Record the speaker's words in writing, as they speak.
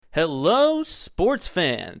Hello, sports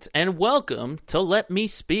fans, and welcome to Let Me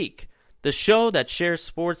Speak, the show that shares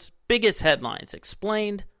sports' biggest headlines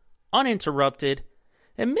explained, uninterrupted,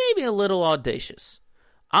 and maybe a little audacious.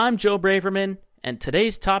 I'm Joe Braverman, and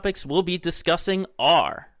today's topics we'll be discussing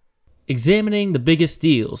are examining the biggest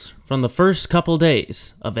deals from the first couple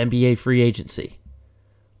days of NBA free agency,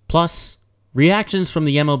 plus reactions from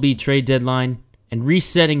the MLB trade deadline and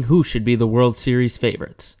resetting who should be the World Series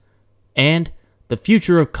favorites, and the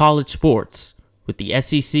future of college sports, with the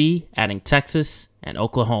SEC adding Texas and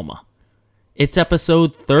Oklahoma. It's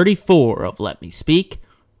episode 34 of Let Me Speak,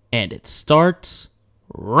 and it starts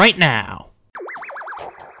right now.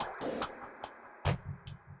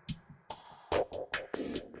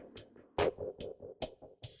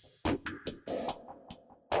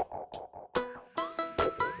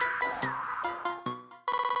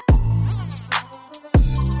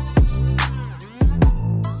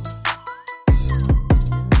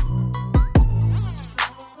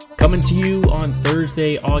 Coming to you on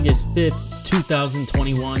Thursday, August 5th,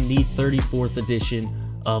 2021, the 34th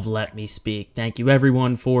edition of Let Me Speak. Thank you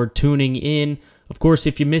everyone for tuning in. Of course,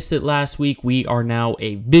 if you missed it last week, we are now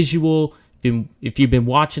a visual. If you've been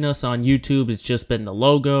watching us on YouTube, it's just been the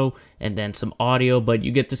logo and then some audio, but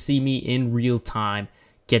you get to see me in real time,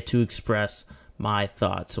 get to express my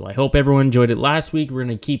thoughts. So I hope everyone enjoyed it last week. We're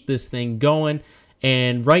going to keep this thing going.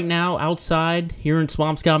 And right now, outside here in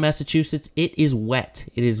Swampscott, Massachusetts, it is wet.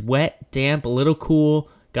 It is wet, damp, a little cool.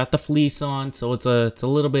 Got the fleece on, so it's a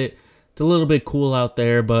little bit cool out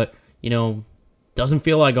there. But doesn't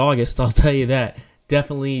feel like August. I'll tell you that.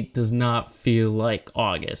 Definitely does not feel like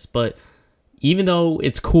August. But even though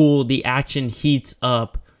it's cool, the action heats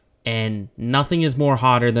up, and nothing is more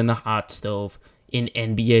hotter than the hot stove in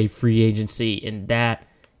NBA free agency, and that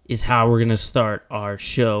is how we're going to start our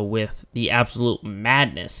show, with the absolute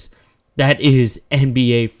madness that is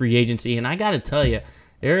NBA free agency. And I got to tell you,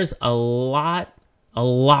 there's a lot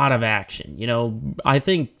of action. I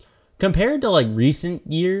think compared to like recent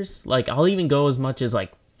years, like I'll even go as much as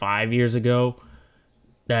like 5 years ago,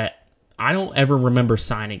 that I don't ever remember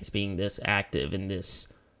signings being this active and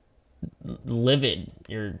this livid,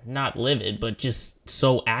 or not livid, but just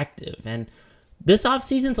so active. And this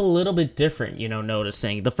offseason's a little bit different,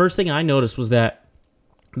 noticing. The first thing I noticed was that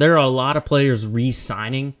there are a lot of players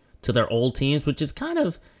re-signing to their old teams, which is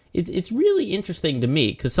it's really interesting to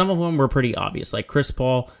me, because some of them were pretty obvious. Like Chris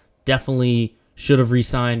Paul definitely should have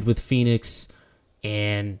re-signed with Phoenix,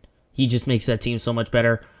 and he just makes that team so much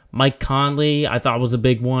better. Mike Conley, I thought, was a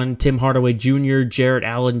big one. Tim Hardaway Jr., Jarrett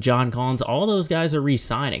Allen, John Collins, all those guys are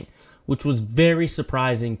re-signing, which was very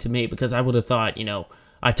surprising to me, because I would have thought,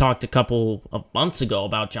 I talked a couple of months ago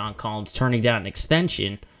about John Collins turning down an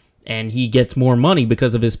extension, and he gets more money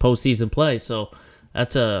because of his postseason play. So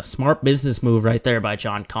that's a smart business move right there by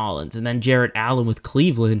John Collins. And then Jarrett Allen with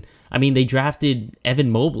Cleveland. I mean, they drafted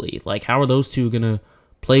Evan Mobley. Like, how are those two going to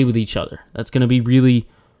play with each other? That's going to be really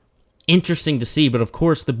interesting to see. But of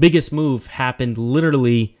course, the biggest move happened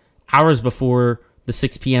literally hours before the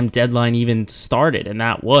 6 p.m. deadline even started, and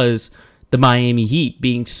that was the Miami Heat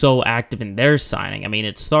being so active in their signing. I mean,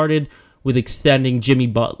 it started with extending Jimmy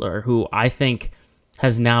Butler, who I think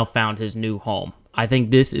has now found his new home. I think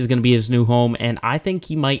this is going to be his new home, and I think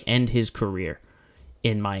he might end his career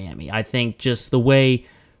in Miami. I think just the way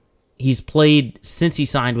he's played since he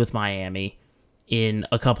signed with Miami in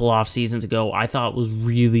a couple off seasons ago, I thought was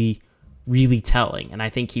really, really telling. And I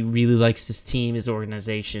think he really likes his team, his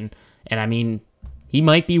organization, and I mean, he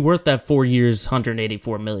might be worth that 4 years,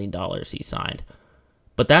 $184 million he signed.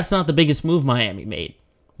 But that's not the biggest move Miami made.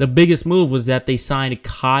 The biggest move was that they signed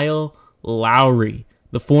Kyle Lowry.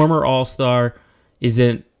 The former All-Star is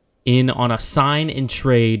in on a sign and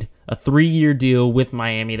trade, a 3-year deal with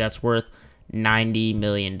Miami that's worth $90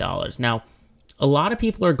 million. Now, a lot of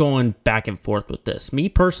people are going back and forth with this. Me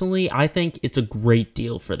personally, I think it's a great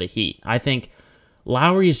deal for the Heat. I think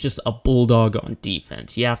Lowry is just a bulldog on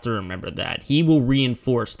defense. You have to remember that. He will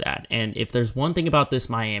reinforce that. And if there's one thing about this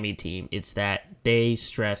Miami team, it's that they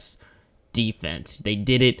stress defense. They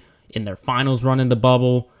did it in their finals run in the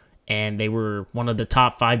bubble, and they were one of the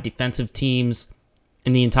top 5 defensive teams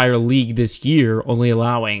in the entire league this year, only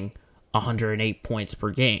allowing 108 points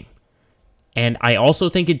per game. And I also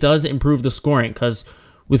think it does improve the scoring, because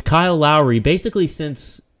with Kyle Lowry, basically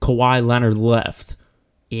since Kawhi Leonard left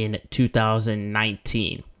in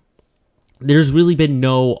 2019, there's really been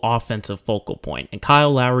no offensive focal point. And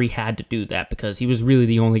Kyle Lowry had to do that because he was really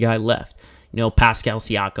the only guy left. Pascal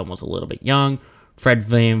Siakam was a little bit young. Fred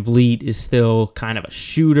VanVleet is still kind of a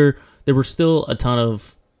shooter. There were still a ton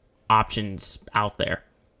of options out there.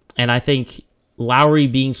 And I think Lowry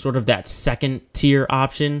being sort of that second tier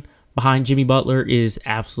option behind Jimmy Butler is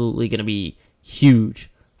absolutely going to be huge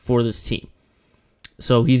for this team.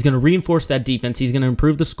 So he's going to reinforce that defense. He's going to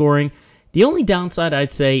improve the scoring. The only downside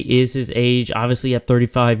I'd say is his age. Obviously at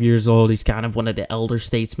 35 years old, he's kind of one of the elder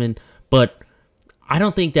statesmen, but I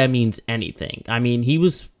don't think that means anything. I mean, he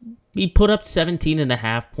put up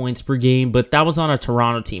 17.5 points per game, but that was on a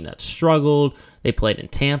Toronto team that struggled. They played in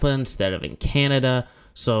Tampa instead of in Canada.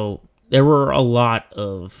 So there were a lot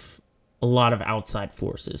of outside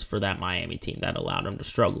forces for that Miami team that allowed them to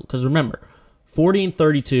struggle. Because remember,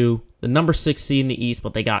 40-32, the number 6 seed in the East,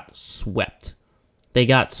 but they got swept.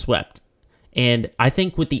 And I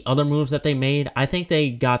think with the other moves that they made, I think they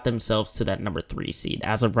got themselves to that number 3 seed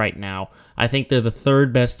as of right now. I think they're the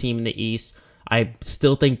third best team in the East. I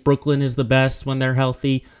still think Brooklyn is the best when they're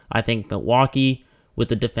healthy. I think Milwaukee with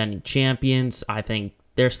the defending champions, I think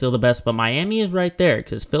they're still the best. But Miami is right there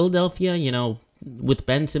because Philadelphia, with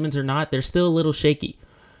Ben Simmons or not, they're still a little shaky.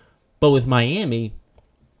 But with Miami,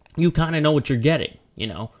 you kind of know what you're getting,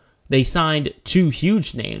 They signed 2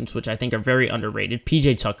 huge names, which I think are very underrated.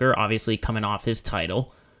 PJ Tucker, obviously coming off his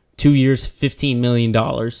title. 2 years, $15 million.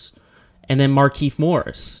 And then Markieff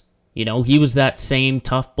Morris. He was that same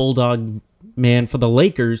tough bulldog man for the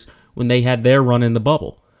Lakers when they had their run in the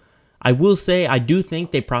bubble. I will say, I do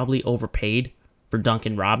think they probably overpaid for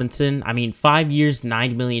Duncan Robinson. I mean, 5 years,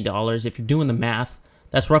 $90 million. If you're doing the math,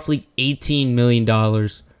 that's roughly $18 million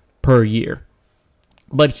per year.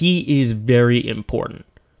 But he is very important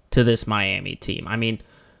to this Miami team. I mean,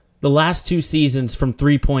 the last 2 seasons from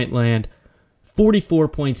three-point land,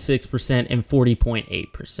 44.6% and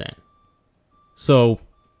 40.8%. So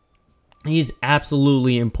he's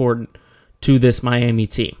absolutely important to this Miami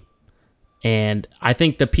team. And I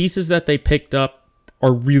think the pieces that they picked up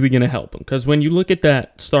are really going to help them. Because when you look at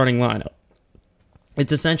that starting lineup,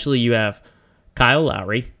 it's essentially you have Kyle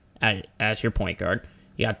Lowry as your point guard.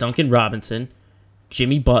 You got Duncan Robinson,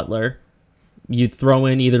 Jimmy Butler. You throw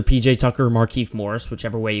in either PJ Tucker or Markieff Morris,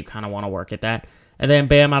 whichever way you kind of want to work at that. And then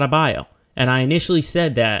Bam Adebayo. And I initially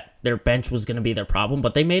said that their bench was going to be their problem,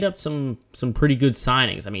 but they made up some pretty good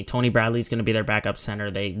signings. I mean, Tony Bradley's going to be their backup center.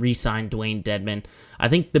 They re-signed Dwayne Dedmon. I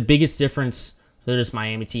think the biggest difference for this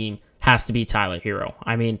Miami team has to be Tyler Hero.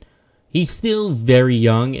 I mean, he's still very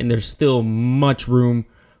young, and there's still much room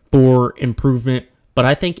for improvement. But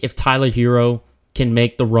I think if Tyler Hero can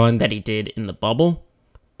make the run that he did in the bubble,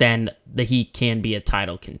 then the Heat can be a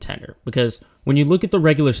title contender. Because when you look at the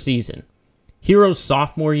regular season, Hero's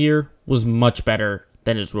sophomore year was much better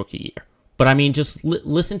than his rookie year. But I mean, just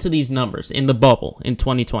listen to these numbers in the bubble in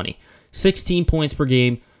 2020. 16 points per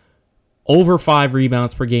game, over 5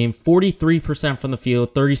 rebounds per game, 43% from the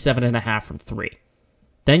field, 37.5 from 3.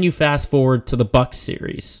 Then you fast forward to the Bucks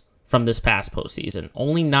series from this past postseason.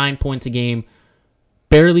 Only 9 points a game,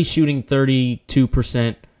 barely shooting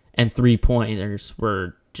 32%, and 3-pointers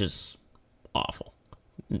were just awful.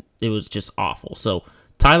 It was just awful. So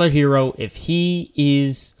Tyler Hero, if he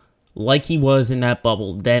is like he was in that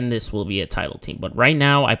bubble, then this will be a title team. But right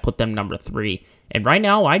now, I put them number 3. And right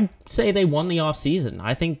now, I'd say they won the offseason.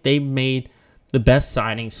 I think they made the best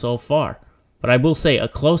signing so far. But I will say, a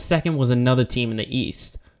close second was another team in the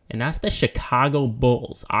East, and that's the Chicago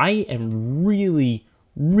Bulls. I am really,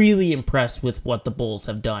 really impressed with what the Bulls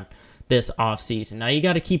have done this offseason. Now, you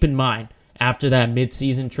got to keep in mind, after that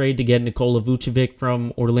midseason trade to get Nikola Vucevic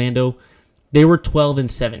from Orlando, they were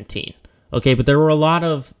 12-17. Okay, but there were a lot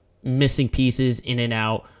of missing pieces in and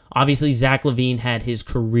out. Obviously, Zach LaVine had his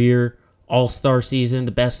career all-star season,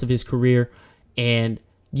 the best of his career. And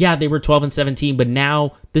yeah, they were 12-17, but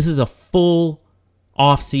now this is a full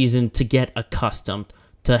offseason to get accustomed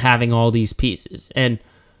to having all these pieces. And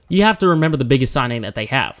you have to remember the biggest signing that they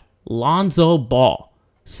have. Lonzo Ball.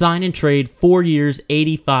 Sign and trade, 4 years,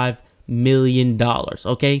 $85 million.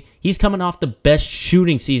 Okay? He's coming off the best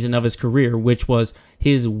shooting season of his career, which was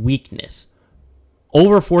his weakness.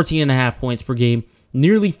 Over 14.5 points per game,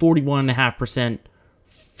 nearly 41.5%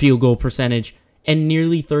 field goal percentage, and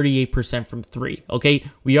nearly 38% from 3. Okay,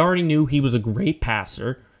 we already knew he was a great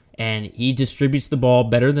passer, and he distributes the ball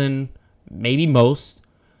better than maybe most.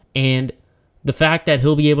 And the fact that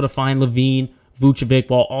he'll be able to find LaVine, Vucevic,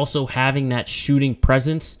 while also having that shooting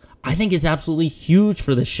presence, I think is absolutely huge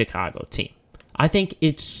for the Chicago team. I think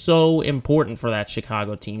it's so important for that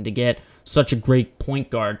Chicago team to get such a great point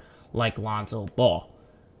guard like Lonzo Ball.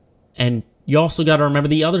 And you also got to remember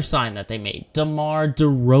the other sign that they made, DeMar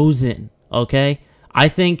DeRozan, okay? I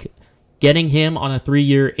think getting him on a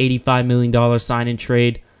 3-year, $85 million sign-and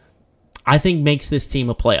trade, I think makes this team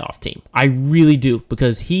a playoff team. I really do,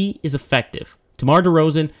 because he is effective. DeMar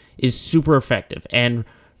DeRozan is super effective. And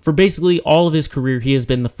For basically all of his career, he has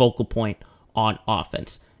been the focal point on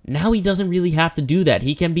offense. Now he doesn't really have to do that.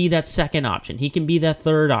 He can be that second option. He can be that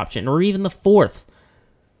third option, or even the fourth.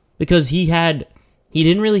 Because he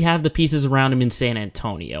didn't really have the pieces around him in San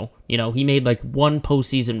Antonio. He made like one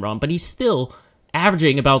postseason run, but he's still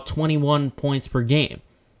averaging about 21 points per game.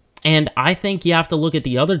 And I think you have to look at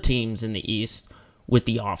the other teams in the East with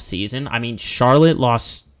the offseason. I mean, Charlotte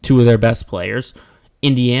lost two of their best players.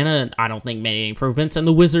 Indiana, I don't think made any improvements. And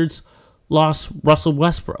the Wizards lost Russell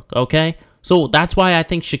Westbrook, okay? So that's why I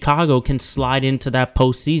think Chicago can slide into that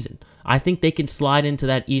postseason. I think they can slide into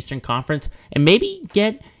that Eastern Conference and maybe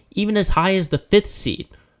get even as high as the 5th seed,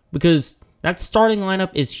 because that starting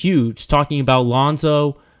lineup is huge. Talking about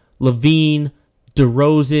Lonzo, LaVine,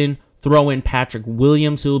 DeRozan, throw in Patrick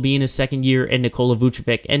Williams, who will be in his second year, and Nikola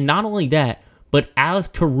Vucevic. And not only that, but Alex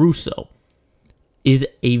Caruso is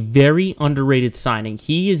a very underrated signing.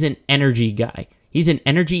 He is an energy guy. He's an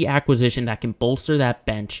energy acquisition that can bolster that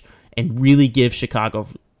bench and really give Chicago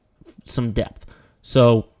some depth.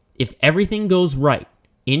 So if everything goes right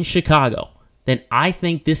in Chicago, then I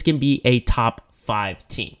think this can be a top 5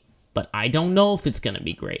 team. But I don't know if it's going to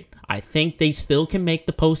be great. I think they still can make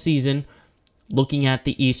the postseason looking at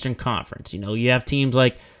the Eastern Conference. You have teams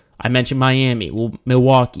like, I mentioned Miami,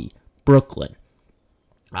 Milwaukee, Brooklyn.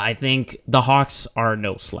 I think the Hawks are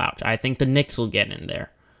no slouch. I think the Knicks will get in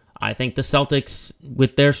there. I think the Celtics,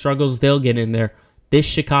 with their struggles, they'll get in there. This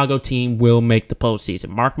Chicago team will make the postseason.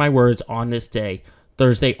 Mark my words, on this day,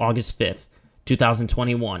 Thursday, August 5th,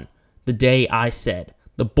 2021, the day I said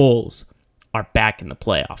the Bulls are back in the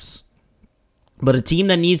playoffs. But a team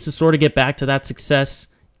that needs to sort of get back to that success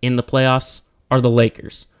in the playoffs are the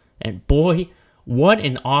Lakers. And boy, what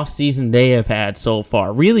an offseason they have had so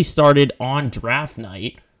far. Really started on draft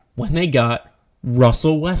night when they got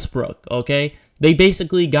Russell Westbrook, okay? They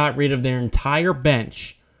basically got rid of their entire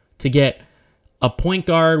bench to get a point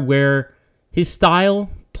guard where his style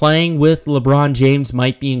playing with LeBron James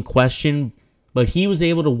might be in question, but he was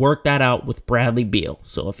able to work that out with Bradley Beal.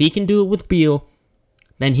 So if he can do it with Beal,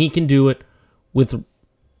 then he can do it with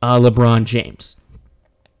LeBron James.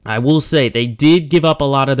 I will say they did give up a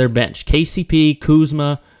lot of their bench. KCP,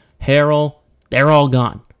 Kuzma, Harrell, they're all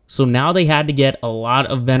gone. So now they had to get a lot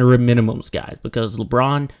of veteran minimums guys because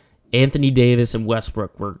LeBron, Anthony Davis, and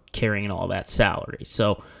Westbrook were carrying all that salary.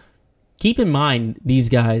 So keep in mind these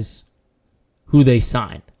guys who they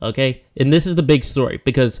signed, okay? And this is the big story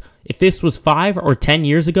because if this was 5 or 10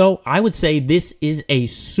 years ago, I would say this is a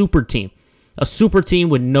super team. A super team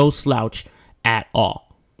with no slouch at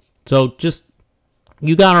all. So just,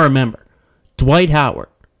 you got to remember, Dwight Howard,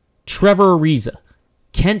 Trevor Ariza,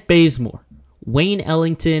 Kent Bazemore, Wayne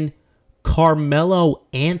Ellington, Carmelo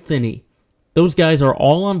Anthony. Those guys are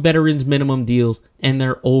all on veterans minimum deals, and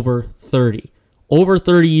they're over 30. Over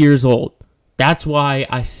 30 years old. That's why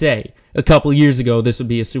I say a couple years ago this would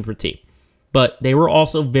be a super team. But they were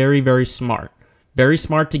also very, very smart. Very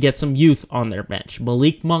smart to get some youth on their bench.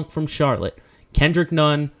 Malik Monk from Charlotte, Kendrick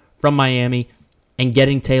Nunn from Miami, and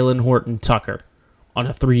getting Talen Horton-Tucker on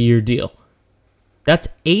a 3-year deal. That's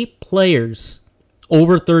 8 players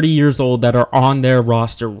over 30 years old that are on their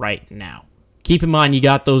roster right now. Keep in mind, you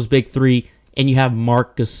got those big 3, and you have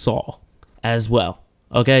Marc Gasol as well.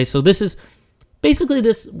 Okay, so this is basically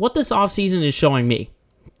what this offseason is showing me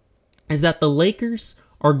is that the Lakers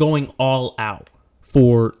are going all out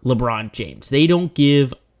for LeBron James. They don't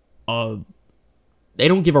give a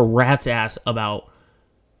rat's ass about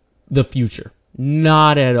the future.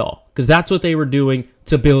 Not at all. Because that's what they were doing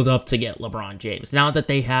to build up to get LeBron James. Now that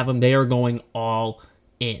they have him, they are going all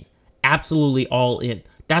in. Absolutely all in.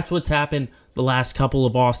 That's what's happened the last couple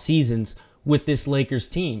of off seasons with this Lakers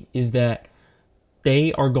team, is that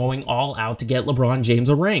they are going all out to get LeBron James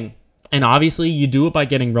a ring. And obviously, you do it by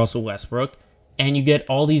getting Russell Westbrook, and you get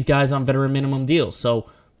all these guys on veteran minimum deals. So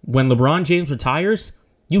when LeBron James retires,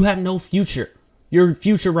 you have no future. Your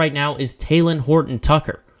future right now is Talen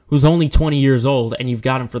Horton-Tucker, who's only 20 years old, and you've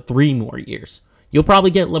got him for 3 more years. You'll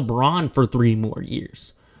probably get LeBron for 3 more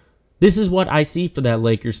years. This is what I see for that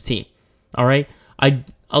Lakers team. All right?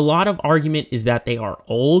 A lot of argument is that they are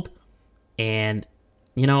old, and,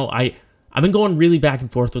 I've been going really back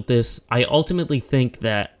and forth with this. I ultimately think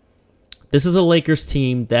that this is a Lakers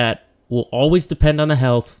team that will always depend on the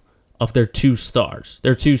health of their 2 stars,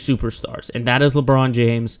 their 2 superstars, and that is LeBron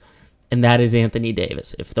James and that is Anthony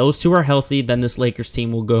Davis. If those 2 are healthy, then this Lakers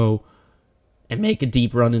team will go and make a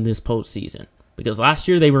deep run in this postseason. Because last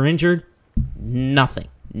year they were injured, nothing,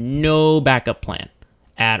 no backup plan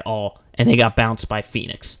at all, and they got bounced by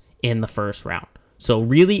Phoenix in the first round. So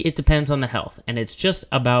really, it depends on the health, and it's just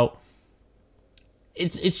about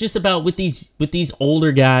it's just about with these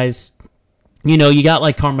older guys. You know, you got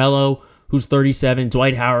like Carmelo, who's 37,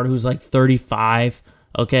 Dwight Howard, who's like 35.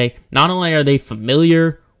 Okay, not only are they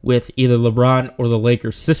familiar with either LeBron or the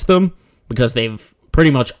Lakers system, because they've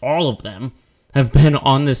pretty much all of them have been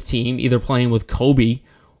on this team, either playing with Kobe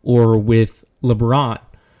or with LeBron,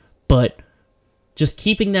 but just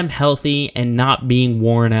keeping them healthy and not being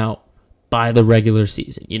worn out by the regular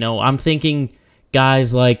season. You know, I'm thinking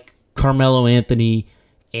guys like Carmelo Anthony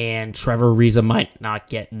and Trevor Ariza might not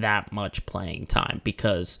get that much playing time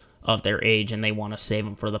because of their age, and they want to save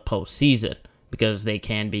them for the postseason because they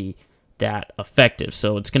can be that effective.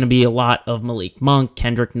 So it's going to be a lot of Malik Monk,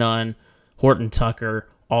 Kendrick Nunn, Horton Tucker,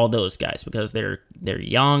 all those guys, because they're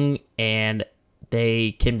young and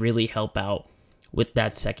they can really help out with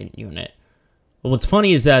that second unit. But what's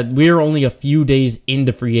funny is that we're only a few days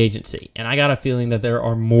into free agency, and I got a feeling that there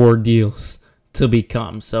are more deals to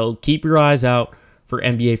become. So keep your eyes out for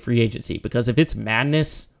NBA free agency, because if it's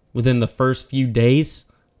madness within the first few days,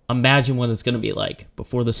 imagine what it's going to be like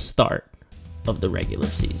before the start of the regular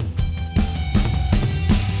season.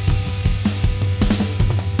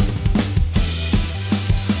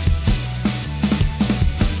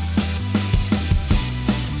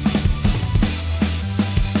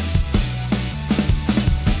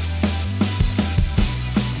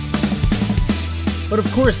 But of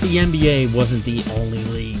course, the NBA wasn't the only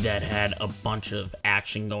league that had a bunch of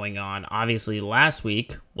action going on. Obviously, last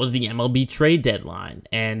week was the MLB trade deadline,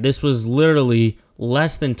 and this was literally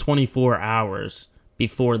less than 24 hours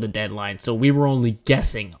before the deadline, so we were only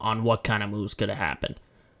guessing on what kind of moves could have happened.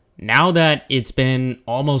 Now that it's been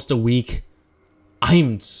almost a week,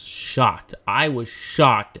 I'm shocked. I was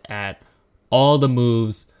shocked at all the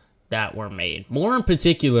moves that were made. More in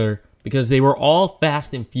particular, because they were all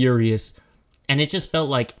fast and furious, and it just felt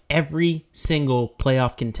like every single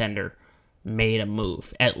playoff contender made a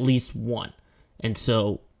move, at least one. And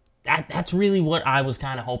so that's really what I was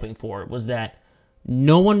kind of hoping for, was that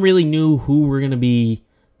no one really knew who were going to be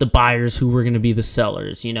the buyers, who were going to be the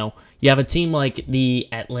sellers. You know, you have a team like the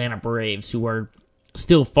Atlanta Braves, who are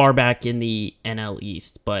still far back in the NL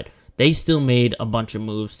East, but they still made a bunch of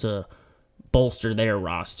moves to bolster their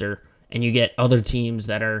roster. And you get other teams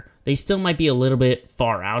that they still might be a little bit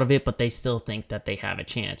far out of it, but they still think that they have a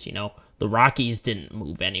chance. You know, the Rockies didn't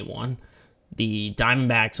move anyone. The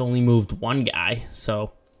Diamondbacks only moved one guy.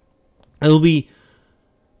 So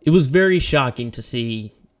it was very shocking to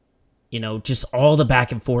see, you know, just all the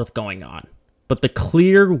back and forth going on. But the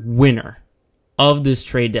clear winner of this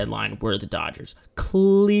trade deadline were the Dodgers.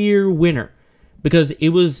 Clear winner. Because it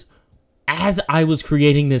was, as I was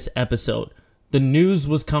creating this episode, the news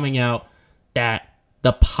was coming out that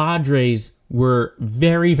the Padres were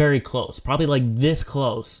very, very close, probably like this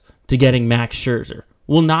close to getting Max Scherzer.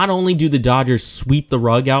 Well, not only do the Dodgers sweep the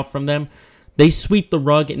rug out from them, they sweep the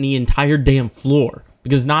rug in the entire damn floor.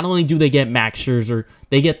 Because not only do they get Max Scherzer,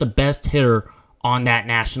 they get the best hitter on that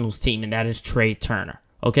Nationals team, and that is Trey Turner.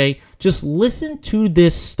 Okay? Just listen to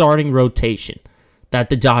this starting rotation that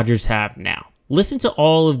the Dodgers have now. Listen to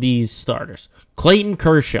all of these starters. Clayton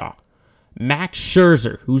Kershaw, Max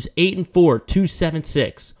Scherzer, who's 8-4,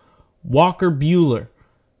 2.76. Walker Buehler,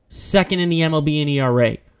 second in the MLB in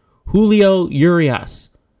ERA. Julio Urias,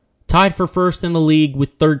 tied for first in the league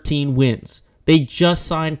with 13 wins. They just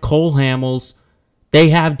signed Cole Hamels. They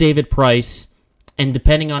have David Price. And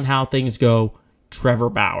depending on how things go, Trevor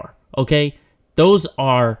Bauer. Okay? Those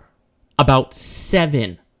are about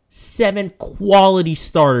seven quality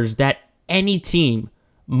starters that any team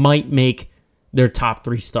might make their top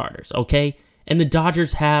three starters, okay? And the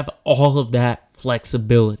Dodgers have all of that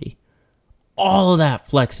flexibility. All of that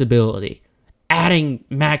flexibility. Adding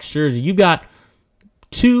Max Scherzer, you've got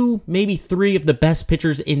two, maybe three of the best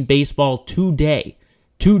pitchers in baseball today.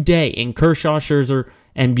 Today in Kershaw, Scherzer,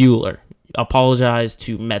 and Buehler. Apologize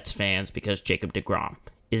to Mets fans because Jacob deGrom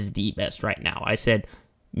is the best right now. I said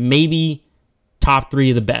maybe top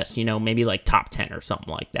three of the best, you know, maybe like top 10 or something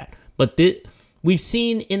like that. But we've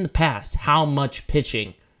seen in the past how much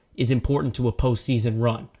pitching is important to a postseason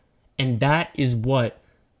run. And that is what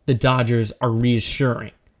the Dodgers are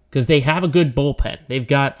reassuring. Because they have a good bullpen. They've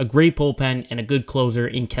got a great bullpen and a good closer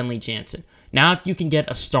in Kenley Jansen. Now, if you can get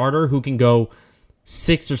a starter who can go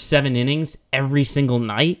 6 or 7 innings every single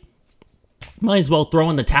night, might as well throw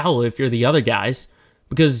in the towel if you're the other guys.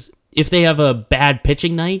 Because if they have a bad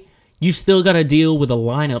pitching night, you still got to deal with a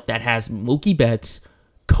lineup that has Mookie Betts,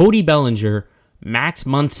 Cody Bellinger, Max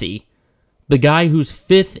Muncy, the guy who's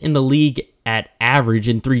 5th in the league at average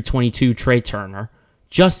in .322, Trey Turner,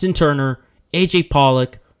 Justin Turner, AJ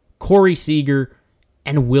Pollock, Corey Seager,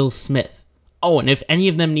 and Will Smith. Oh, and if any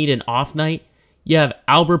of them need an off night, You have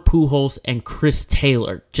Albert Pujols and Chris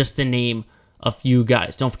Taylor, just to name a few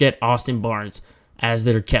guys. Don't forget Austin Barnes as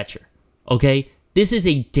their catcher. Okay? This is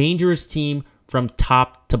a dangerous team from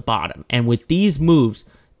top to bottom. And with these moves,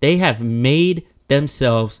 they have made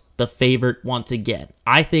themselves the favorite once again.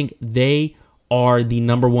 I think they are the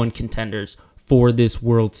number one contenders for this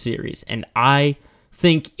World Series. And I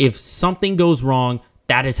think if something goes wrong,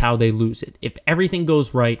 that is how they lose it. If everything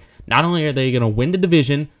goes right, not only are they going to win the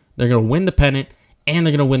division, they're going to win the pennant, and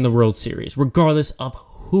they're going to win the World Series, regardless of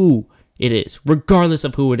who it is. Regardless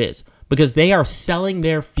of who it is. Because they are selling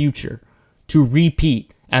their future to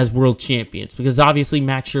repeat as world champions. Because obviously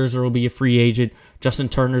Max Scherzer will be a free agent, Justin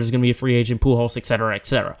Turner is going to be a free agent, Pujols, etc.,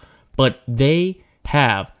 etc. But they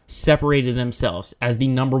have separated themselves as the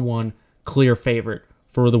number one clear favorite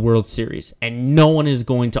for the World Series. And no one is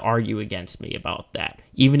going to argue against me about that.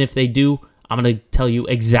 Even if they do, I'm going to tell you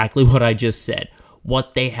exactly what I just said.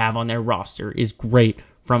 What they have on their roster is great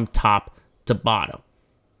from top to bottom.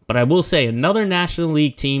 But I will say another National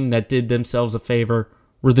League team that did themselves a favor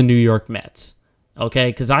were the New York Mets. Okay?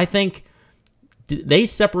 Because I think they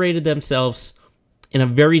separated themselves in a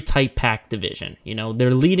very tight-packed division. You know,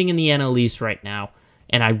 they're leading in the NL East right now.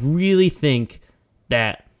 And I really think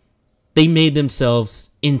that they made themselves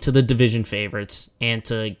into the division favorites and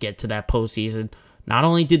to get to that postseason. Not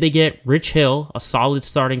only did they get Rich Hill, a solid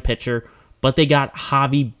starting pitcher, but they got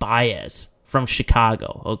Javi Baez from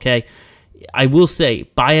Chicago, okay? I will say,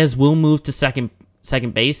 Baez will move to second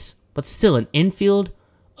base, but still an infield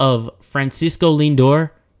of Francisco Lindor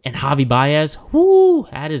and Javi Baez, whoo,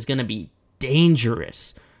 that is going to be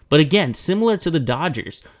dangerous. But again, similar to the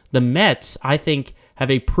Dodgers, the Mets, I think, have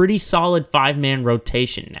a pretty solid five-man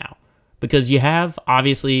rotation now. Because you have,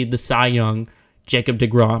 obviously, the Cy Young, Jacob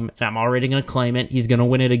deGrom, and I'm already going to claim it. He's going to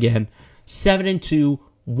win it again. 7-2,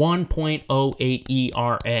 1.08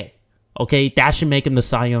 ERA. Okay, that should make him the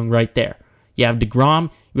Cy Young right there. You have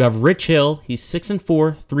deGrom. You have Rich Hill. He's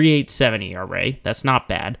 6-4, 3.87 ERA. That's not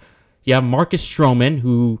bad. You have Marcus Stroman,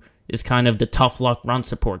 who is kind of the tough luck run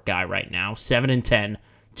support guy right now. 7-10,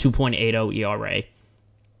 2.80 ERA.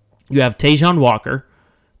 You have Tajon Walker,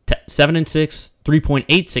 7-6,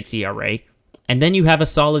 3.86 ERA. And then you have a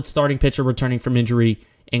solid starting pitcher returning from injury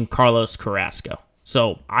in Carlos Carrasco.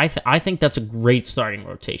 So I think that's a great starting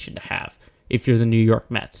rotation to have if you're the New York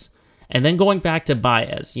Mets. And then going back to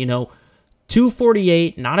Baez,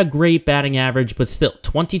 248, not a great batting average, but still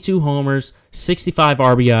 22 homers, 65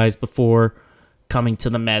 RBIs before coming to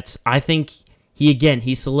the Mets. I think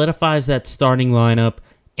he solidifies that starting lineup,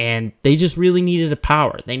 and they just really needed a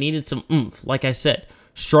power. They needed some oomph. Like I said,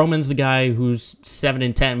 Stroman's the guy who's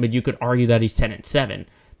 7-10, but you could argue that he's 10-7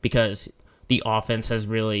 because the offense has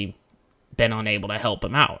really been unable to help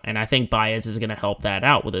him out. And I think Baez is going to help that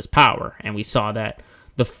out with his power. And we saw that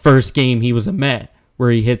the first game he was a Met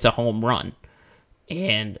where he hits a home run.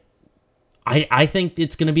 And I think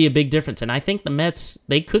it's going to be a big difference. And I think the Mets,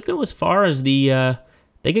 they could go as far as the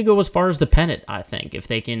pennant, I think, if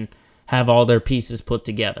they can have all their pieces put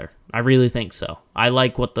together. I really think so. I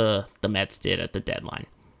like what the Mets did at the deadline.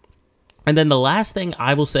 And then the last thing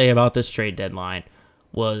I will say about this trade deadline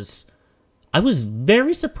was I was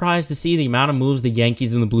very surprised to see the amount of moves the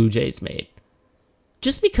Yankees and the Blue Jays made.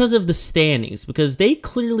 Just because of the standings, because they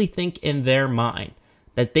clearly think in their mind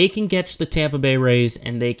that they can catch the Tampa Bay Rays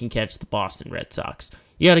and they can catch the Boston Red Sox.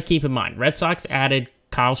 You got to keep in mind, Red Sox added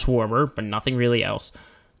Kyle Schwarber, but nothing really else.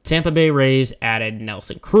 Tampa Bay Rays added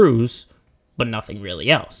Nelson Cruz, but nothing really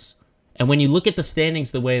else. And when you look at the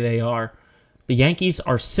standings the way they are, the Yankees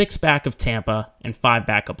are 6 back of Tampa and 5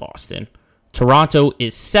 back of Boston. Toronto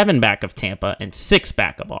is 7 back of Tampa and 6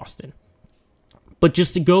 back of Boston. But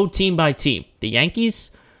just to go team by team, the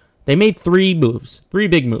Yankees, they made 3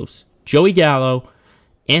 big moves. Joey Gallo,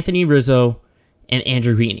 Anthony Rizzo, and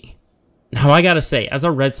Andrew Heaney. Now, I got to say, as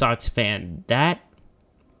a Red Sox fan, that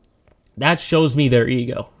shows me their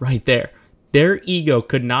ego right there. Their ego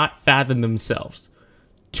could not fathom themselves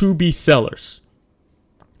to be sellers.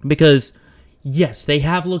 Because, yes, they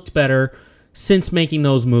have looked better since making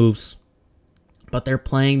those moves, but they're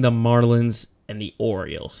playing the Marlins and the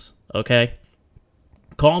Orioles, okay?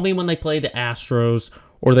 Call me when they play the Astros,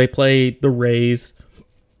 or they play the Rays,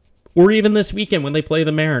 or even this weekend when they play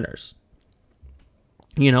the Mariners.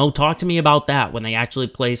 Talk to me about that when they actually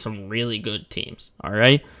play some really good teams, all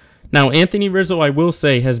right? Now, Anthony Rizzo, I will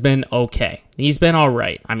say, has been okay. He's been all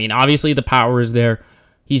right. I mean, obviously the power is there.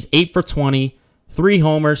 He's 8 for 20, 3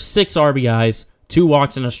 homers, 6 RBIs, 2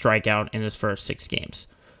 walks and a strikeout in his first 6 games.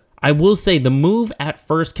 I will say the move at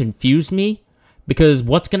first confused me because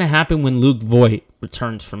what's going to happen when Luke Voit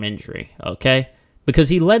returns from injury, okay? because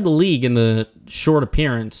he led the league in the short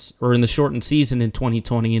appearance or in the shortened season in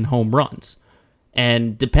 2020 in home runs.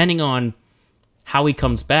 And depending on how he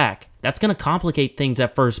comes back, that's going to complicate things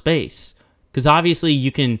at first base. Because obviously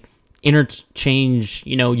you can interchange,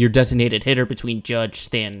 your designated hitter between Judge,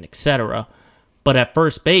 Stanton, etc. But at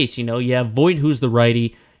first base, you have Voit, who's the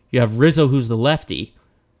righty, you have Rizzo, who's the lefty.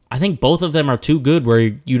 I think both of them are too good where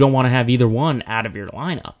you don't want to have either one out of your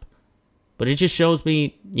lineup. But it just shows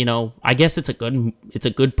me, I guess it's a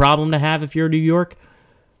good problem to have if you're New York.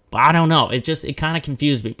 But I don't know. It kind of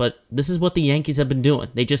confused me. But this is what the Yankees have been doing.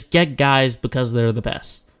 They just get guys because they're the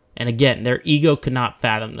best. And again, their ego could not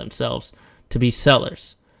fathom themselves to be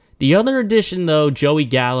sellers. The other addition, though, Joey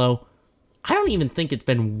Gallo, I don't even think it's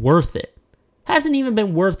been worth it. Hasn't even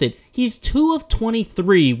been worth it. He's 2 of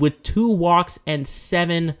 23 with 2 walks and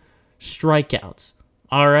 7 strikeouts.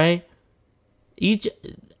 All right? It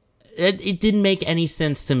didn't make any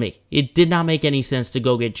sense to me. It did not make any sense to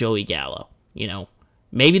go get Joey Gallo.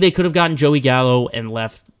 Maybe they could have gotten Joey Gallo and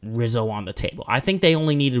left Rizzo on the table. I think they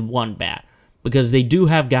only needed one bat because they do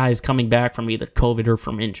have guys coming back from either COVID or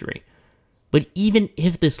from injury. But even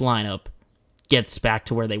if this lineup gets back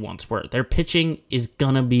to where they once were, their pitching is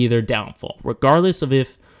going to be their downfall, regardless of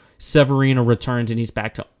if Severino returns and he's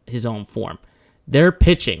back to his own form. Their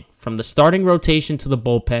pitching, from the starting rotation to the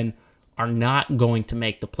bullpen, are not going to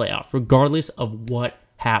make the playoffs, regardless of what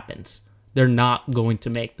happens. They're not going to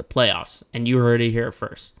make the playoffs, and you heard it here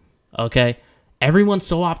first, okay? Everyone's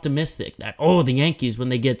so optimistic that, the Yankees, when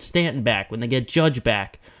they get Stanton back, when they get Judge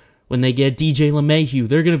back, when they get DJ LeMahieu,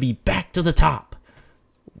 they're going to be back to the top.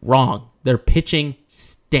 Wrong. Their pitching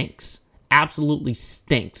stinks, absolutely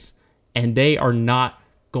stinks, and they are not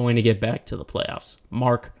going to get back to the playoffs.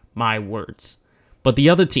 Mark my words. But the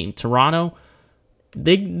other team, Toronto,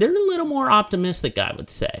 they're a little more optimistic, I would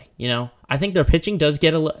say. I think their pitching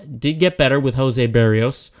did get better with Jose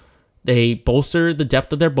Berrios. They bolstered the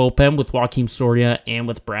depth of their bullpen with Joakim Soria and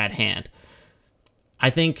with Brad Hand.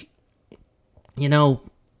 I think,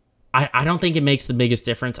 I don't think it makes the biggest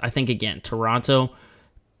difference. I think, again, Toronto,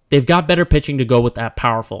 they've got better pitching to go with that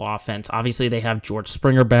powerful offense. Obviously, they have George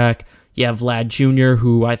Springer back. You have Vlad Jr.,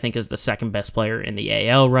 who I think is the second best player in the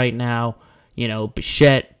AL right now.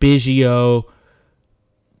 Bichette, Biggio.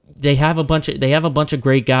 They have a bunch of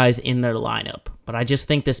great guys in their lineup, but I just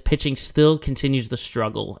think this pitching still continues to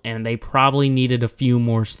struggle, and they probably needed a few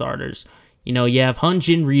more starters. You have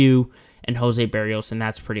Hyun-Jin Ryu and Jose Berrios, and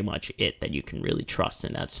that's pretty much it that you can really trust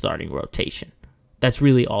in that starting rotation. That's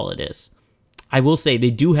really all it is. I will say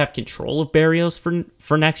they do have control of Berrios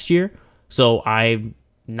for next year, so I'm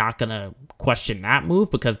not going to question that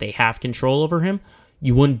move because they have control over him.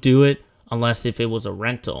 You wouldn't do it unless if it was a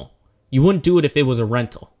rental. You wouldn't do it if it was a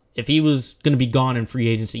rental. If he was going to be gone in free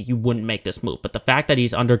agency, you wouldn't make this move. But the fact that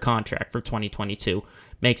he's under contract for 2022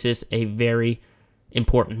 makes this a very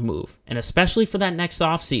important move. And especially for that next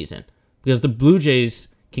offseason, because the Blue Jays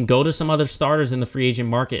can go to some other starters in the free agent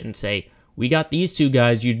market and say, we got these 2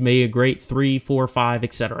 guys, you'd make a great 3, 4, 5,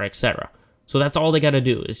 etc., etc. So that's all they got to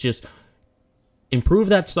do is just improve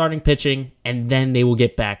that starting pitching, and then they will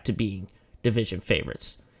get back to being division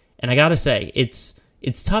favorites. And I got to say, it's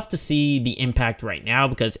tough to see the impact right now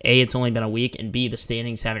because A, it's only been a week, and B, the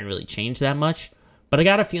standings haven't really changed that much. But I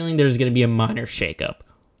got a feeling there's going to be a minor shakeup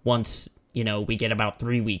once, we get about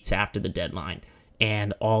 3 weeks after the deadline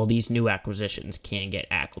and all these new acquisitions can get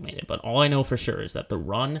acclimated. But all I know for sure is that the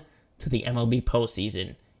run to the MLB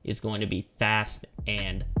postseason is going to be fast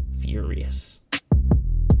and furious.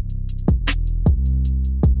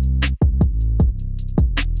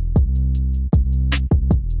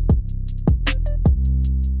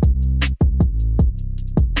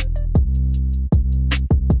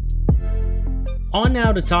 On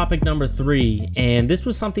now to topic number 3, and this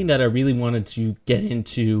was something that I really wanted to get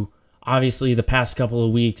into. Obviously, the past couple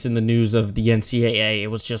of weeks in the news of the NCAA, it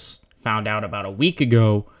was just found out about a week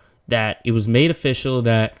ago that it was made official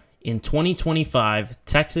that in 2025,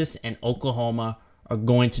 Texas and Oklahoma are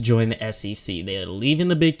going to join the SEC. They are leaving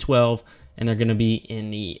the Big 12, and they're going to be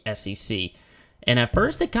in the SEC. And at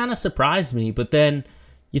first, it kind of surprised me, but then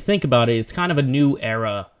you think about it, it's kind of a new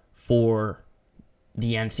era for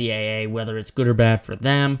the NCAA, whether it's good or bad for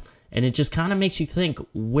them, and it just kind of makes you think,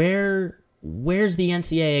 where's the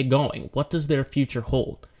NCAA going? What does their future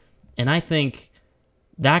hold? And I think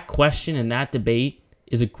that question and that debate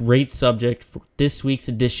is a great subject for this week's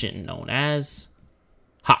edition known as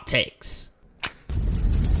Hot Takes.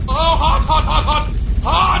 Oh, hot, hot, hot, hot!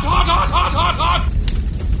 Hot, hot, hot, hot, hot,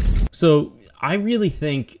 hot! So I really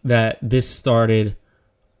think that this started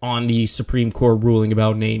on the Supreme Court ruling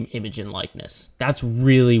about name, image, and likeness. That's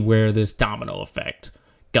really where this domino effect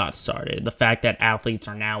got started. The fact that athletes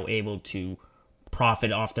are now able to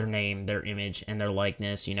profit off their name, their image, and their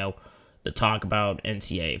likeness, the talk about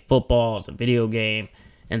NCAA football as a video game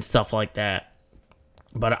and stuff like that.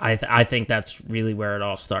 But I think that's really where it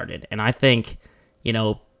all started. And I think,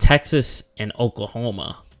 Texas and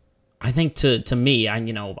Oklahoma, I think to me,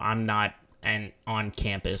 I'm not on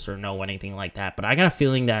campus or know anything like that, but I got a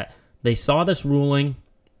feeling that they saw this ruling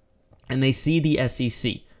and they see the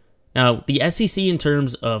SEC. Now, the SEC in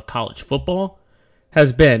terms of college football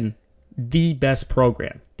has been the best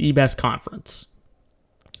program, the best conference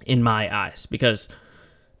in my eyes, because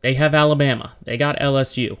they have Alabama, they got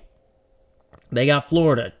LSU, they got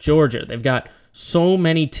Florida, Georgia. They've got so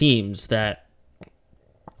many teams that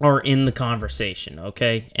are in the conversation,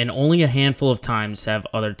 okay? And only a handful of times have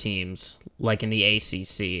other teams, like in the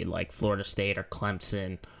ACC, like Florida State or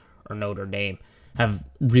Clemson or Notre Dame, have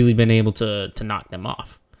really been able to knock them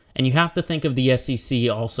off. And you have to think of the SEC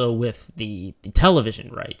also with the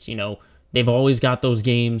television rights. They've always got those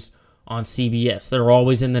games on CBS. They're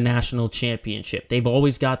always in the national championship. They've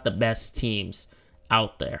always got the best teams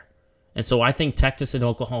out there. And so I think Texas and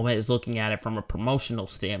Oklahoma is looking at it from a promotional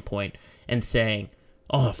standpoint and saying,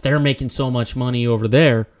 oh, if they're making so much money over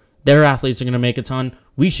there, their athletes are going to make a ton.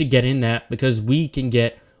 We should get in that because we can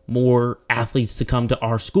get more athletes to come to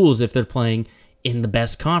our schools if they're playing in the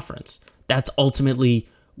best conference. That's ultimately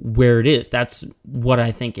where it is. That's what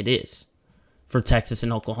I think it is for Texas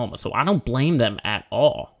and Oklahoma. So I don't blame them at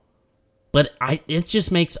all. But it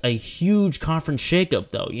just makes a huge conference shakeup,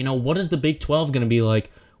 though. What is the Big 12 going to be like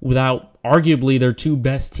without arguably their two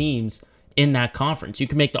best teams in that conference? You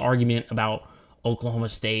can make the argument about Oklahoma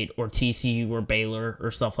State or TCU or Baylor or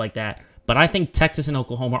stuff like that. But I think Texas and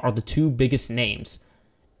Oklahoma are the two biggest names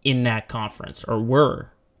in that conference, or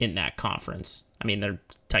were in that conference. I mean, they're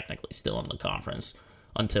technically still in the conference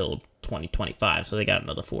until 2025, so they got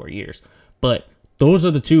another 4 years. But those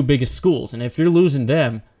are the two biggest schools, and if you're losing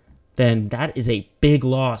them, then that is a big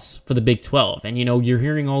loss for the Big 12. And, you're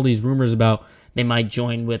hearing all these rumors about they might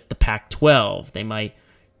join with the Pac-12. They might,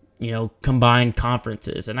 combine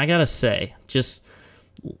conferences. And I got to say, just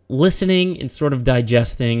listening and sort of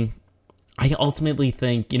digesting, I ultimately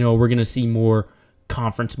think, we're going to see more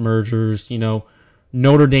conference mergers.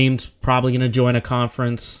 Notre Dame's probably going to join a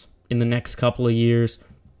conference in the next couple of years.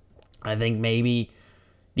 I think maybe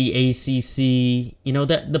the ACC,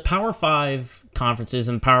 the Power 5 conferences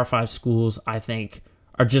and Power 5 schools, I think,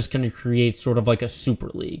 are just going to create sort of like a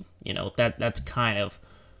super league. That's kind of,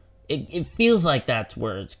 it feels like that's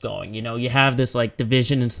where it's going. You have this like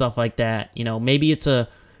division and stuff like that. Maybe the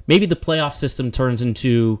playoff system turns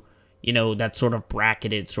into, that sort of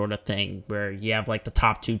bracketed sort of thing where you have like the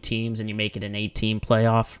top two teams and you make it an 8-team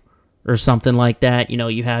playoff or something like that.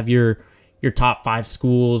 You have your top 5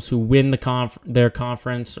 schools who win their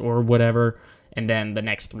conference or whatever, and then the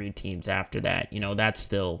next 3 teams after that. That's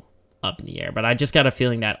still up in the air. But I just got a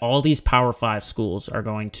feeling that all these Power 5 schools are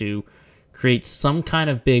going to create some kind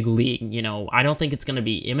of big league. I don't think it's going to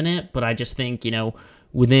be imminent, but I just think,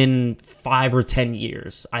 within 5 or 10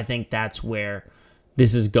 years, I think that's where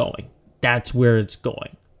this is going. That's where it's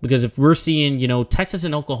going. Because if we're seeing, Texas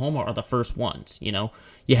and Oklahoma are the first ones.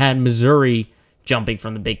 You had Missouri jumping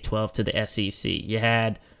from the Big 12 to the SEC. You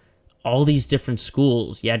had all these different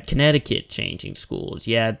schools. You had Connecticut changing schools.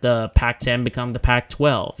 You had the Pac-10 become the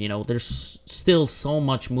Pac-12. There's still so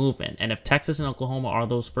much movement. And if Texas and Oklahoma are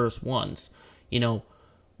those first ones,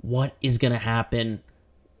 what is going to happen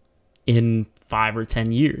in 5 or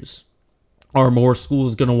 10 years? Are more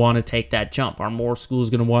schools going to want to take that jump? Are more schools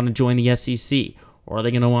going to want to join the SEC? Or are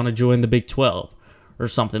they going to want to join the Big 12 or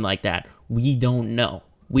something like that? We don't know.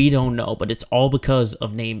 But it's all because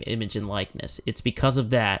of name, image, and likeness. It's because of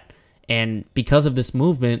that. And because of this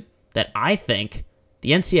movement that I think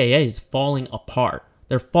the NCAA is falling apart.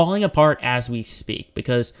 They're falling apart as we speak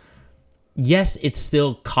because, yes, it's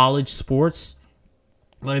still college sports,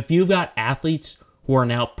 but if you've got athletes who are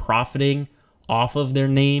now profiting off of their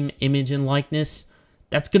name, image, and likeness,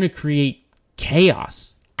 that's going to create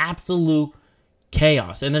chaos, absolute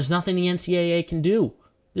chaos. And there's nothing the NCAA can do.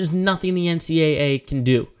 It's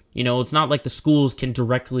not like the schools can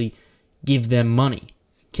directly give them money,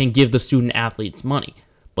 can give the student athletes money.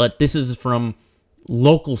 But this is from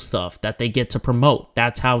local stuff that they get to promote.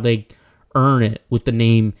 That's how they earn it with the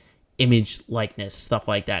name, image, likeness, stuff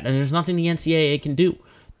like that. And there's nothing the NCAA can do.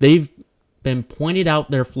 They've been pointed out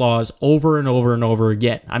their flaws over and over and over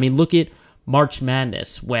again. I mean, look at March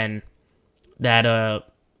Madness when that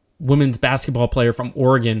women's basketball player from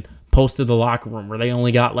Oregon posted the locker room where they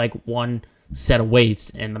only got like one set of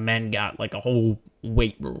weights and the men got like a whole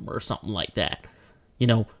weight room or something like that.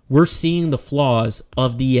 we're seeing the flaws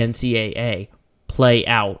of the NCAA play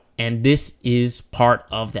out, and this is part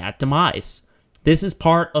of that demise. This is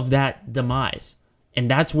part of that demise, and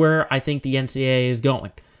that's where I think the NCAA is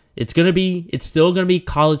going. It's still going to be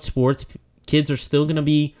college sports. Kids are still going to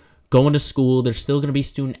be going to school. They're still going to be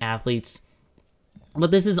student athletes.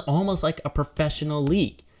 But this is almost like a professional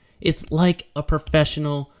league. It's like a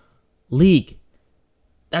professional league.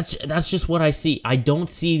 That's just what I see. I don't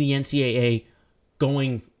see the NCAA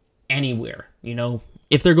going anywhere.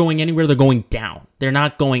 If they're going anywhere, they're going down. They're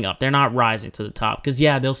not going up. They're not rising to the top. Because,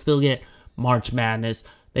 yeah, they'll still get March Madness.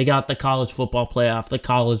 They got the college football playoff, the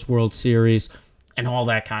college World Series, and all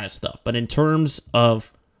that kind of stuff. But in terms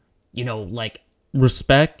of,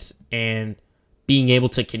 respect and being able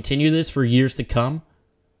to continue this for years to come,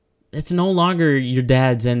 it's no longer your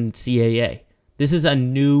dad's NCAA. This is a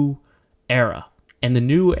new era. And the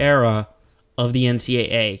new era of the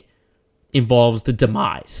NCAA involves the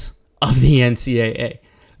demise of the NCAA.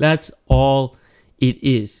 That's all it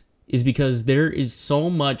is because there is so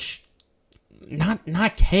much,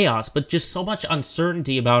 not chaos, but just so much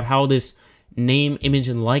uncertainty about how this name, image,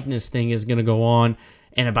 and likeness thing is going to go on,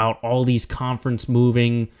 and about all these conference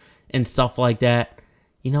moving and stuff like that.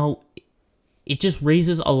 It just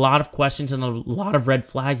raises a lot of questions and a lot of red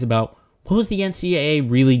flags about what was the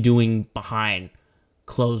NCAA really doing behind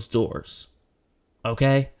closed doors.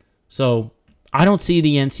 Okay? So, I don't see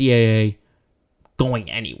the NCAA going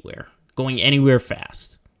anywhere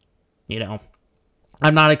fast. I'm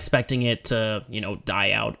not expecting it to,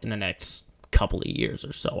 die out in the next couple of years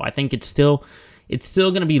or so. I think it's still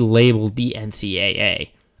going to be labeled the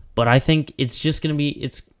NCAA, but I think it's just going to be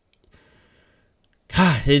it's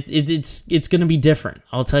going to be different.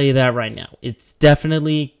 I'll tell you that right now. It's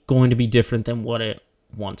definitely going to be different than what it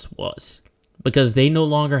once was, because they no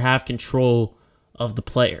longer have control of the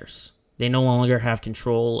players. They no longer have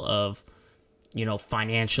control of,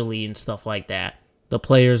 financially and stuff like that. The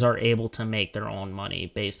players are able to make their own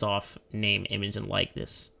money based off name, image, and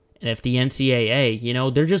likeness. And if the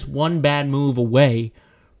NCAA, they're just one bad move away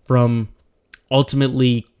from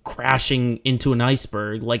ultimately crashing into an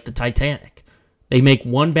iceberg like the Titanic. They make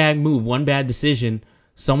one bad move, one bad decision,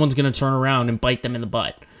 someone's going to turn around and bite them in the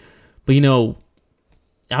butt. But,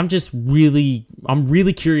 I'm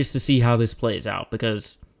really curious to see how this plays out,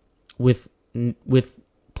 because with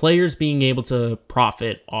players being able to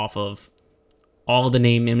profit off of all the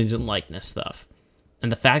name, image, and likeness stuff,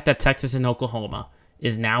 and the fact that Texas and Oklahoma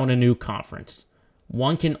is now in a new conference,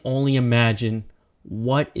 one can only imagine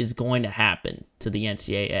what is going to happen to the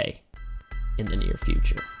NCAA in the near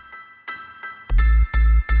future.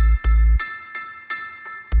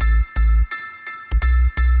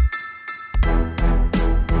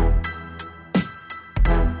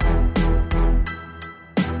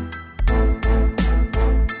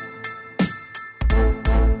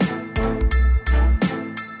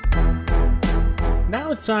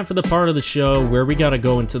 It's time for the part of the show where we got to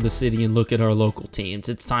go into the city and look at our local teams.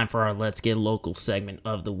 It's time for our Let's Get Local segment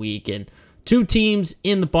of the week. And two teams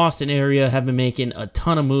in the Boston area have been making a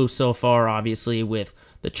ton of moves so far, obviously, with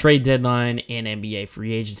the trade deadline and NBA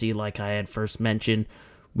free agency, like I had first mentioned.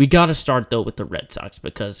 We got to start, though, with the Red Sox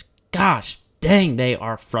because, gosh dang, they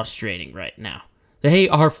are frustrating right now. They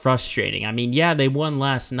are frustrating. I mean, yeah, they won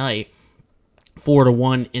last night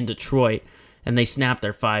 4-1 in Detroit, and they snapped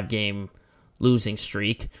their 5-game losing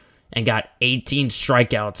streak and got 18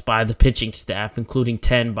 strikeouts by the pitching staff, including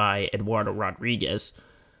 10 by Eduardo Rodriguez.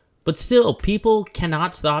 But still, people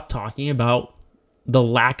cannot stop talking about the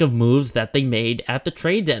lack of moves that they made at the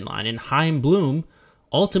trade deadline. And Chaim Bloom,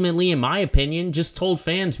 ultimately, in my opinion, just told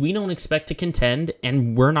fans, we don't expect to contend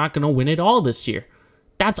and we're not going to win it all this year.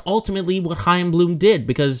 That's ultimately what Chaim Bloom did,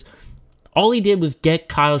 because all he did was get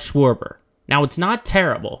Kyle Schwarber. Now, it's not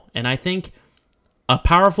terrible, and I think a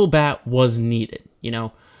powerful bat was needed.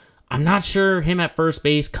 I'm not sure him at first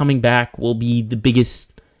base coming back will be the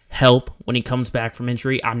biggest help when he comes back from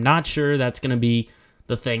injury. I'm not sure that's going to be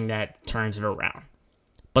the thing that turns it around.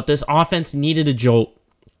 But this offense needed a jolt,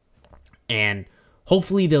 and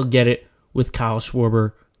hopefully they'll get it with Kyle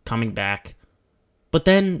Schwarber coming back. But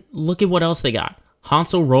then look at what else they got.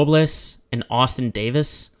 Hansel Robles and Austin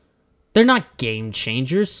Davis. They're not game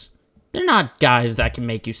changers. They're not guys that can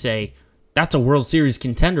make you say, that's a World Series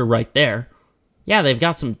contender right there. Yeah, they've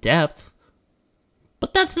got some depth,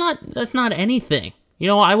 but that's not anything.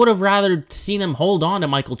 I would have rather seen them hold on to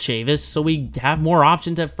Michael Chavis so we have more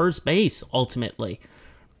options at first base, ultimately.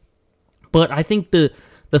 But I think the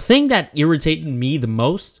thing that irritated me the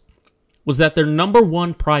most was that their number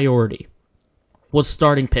one priority was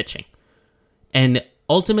starting pitching. And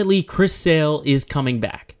ultimately, Chris Sale is coming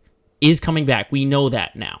back. is coming back. We know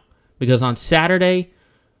that now. Because on Saturday,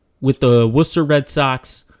 with the Worcester Red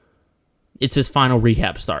Sox, it's his final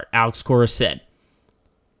rehab start. Alex Cora said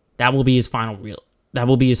that will be his final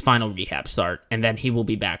rehab start, and then he will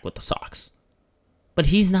be back with the Sox. But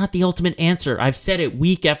he's not the ultimate answer. I've said it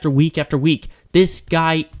week after week after week. This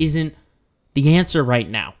guy isn't the answer right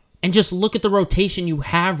now. And just look at the rotation you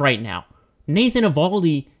have right now. Nathan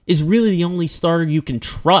Eovaldi is really the only starter you can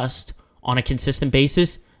trust on a consistent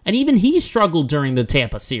basis, and even he struggled during the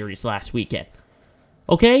Tampa series last weekend.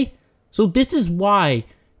 Okay? So this is why,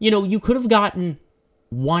 you could have gotten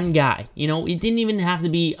one guy. It didn't even have to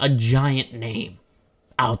be a giant name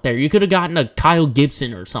out there. You could have gotten a Kyle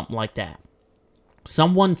Gibson or something like that.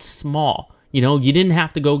 Someone small. You didn't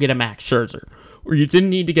have to go get a Max Scherzer, or you didn't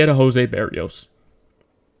need to get a Jose Berrios.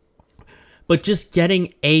 But just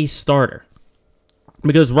getting a starter.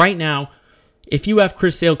 Because right now, if you have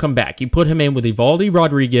Chris Sale come back, you put him in with Eovaldi,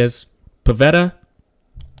 Rodriguez, Pivetta,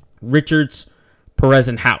 Richards, Perez,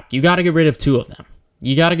 and Houck. You got to get rid of two of them.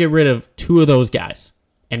 You got to get rid of two of those guys.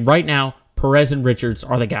 And right now, Perez and Richards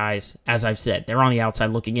are the guys, as I've said. They're on the outside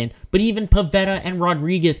looking in. But even Pivetta and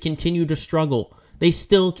Rodriguez continue to struggle. They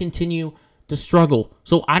still continue to struggle.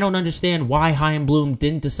 So I don't understand why Chaim Bloom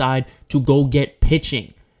didn't decide to go get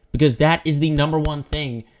pitching. Because that is the number one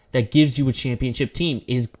thing that gives you a championship team,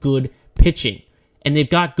 is good pitching. And they've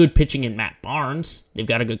got good pitching in Matt Barnes. They've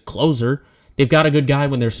got a good closer. They've got a good guy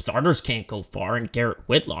when their starters can't go far in Garrett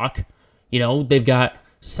Whitlock. They've got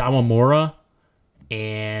Sawamura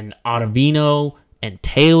and Ottavino and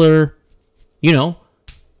Taylor.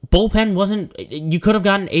 Bullpen wasn't... You could have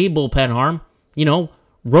gotten a bullpen arm.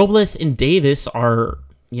 Robles and Davis are,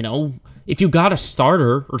 if you got a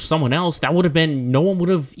starter or someone else, that would have been... No one would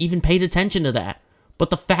have even paid attention to that. But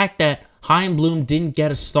the fact that Chaim Bloom didn't get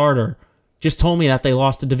a starter just told me that they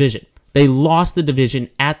lost the division. They lost the division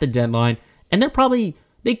at the deadline, and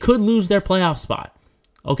they could lose their playoff spot.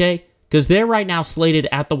 Okay? Because they're right now slated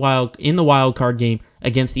in the wild card game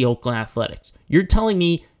against the Oakland Athletics. You're telling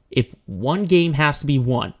me if one game has to be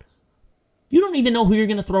won, you don't even know who you're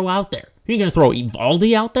going to throw out there. You're going to throw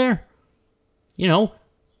Eovaldi out there? You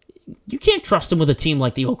can't trust him with a team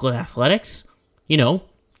like the Oakland Athletics.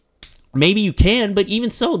 Maybe you can, but even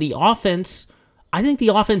so, the offense, I think the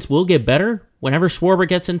offense will get better whenever Schwarber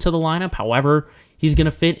gets into the lineup. However, he's going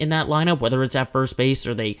to fit in that lineup, whether it's at first base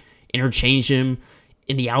or they interchange him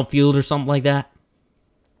in the outfield or something like that.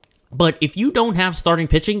 But if you don't have starting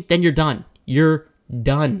pitching, then you're done. You're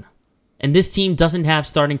done. And this team doesn't have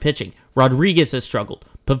starting pitching. Rodriguez has struggled.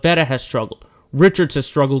 Pivetta has struggled. Richards has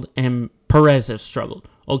struggled. And Perez has struggled.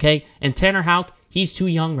 Okay? And Tanner Houck, he's too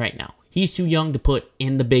young right now. He's too young to put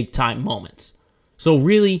in the big-time moments. So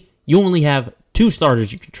really, you only have two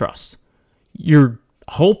starters you can trust. You're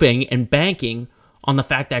hoping and banking on the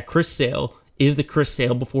fact that Chris Sale is the Chris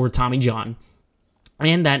Sale before Tommy John,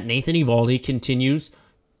 and that Nathan Eovaldi continues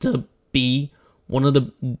to be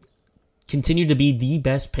the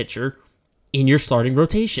best pitcher in your starting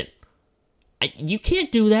rotation. You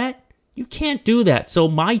can't do that. You can't do that. So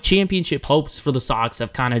my championship hopes for the Sox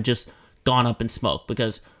have kind of just gone up in smoke,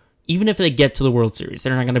 because even if they get to the World Series,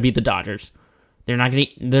 they're not going to beat the Dodgers. They're not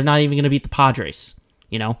even going to beat the Padres.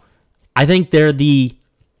 I think they're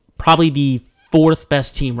probably the fourth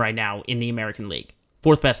best team right now in the American League.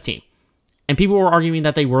 Fourth best team. And people were arguing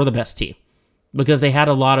that they were the best team because they had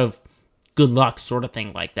a lot of good luck sort of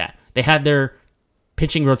thing like that. They had their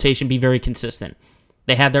pitching rotation be very consistent.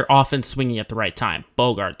 They had their offense swinging at the right time.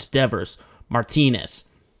 Bogarts, Devers, Martinez,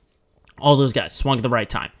 all those guys swung at the right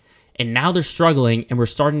time. And now they're struggling, and we're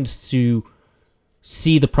starting to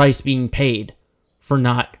see the price being paid for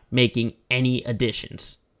not making any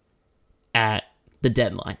additions at the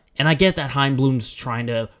deadline. And I get that Chaim Bloom's trying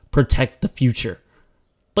to protect the future.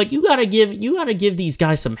 But you gotta give these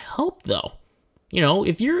guys some help, though.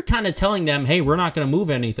 If you're kind of telling them, hey, we're not going to move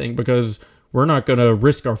anything because we're not going to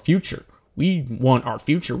risk our future. We want our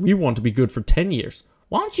future. We want to be good for 10 years.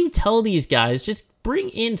 Why don't you tell these guys, just bring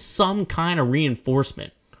in some kind of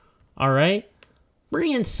reinforcement? All right?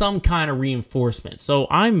 Bring in some kind of reinforcement. So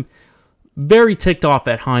I'm very ticked off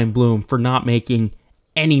at Chaim Bloom for not making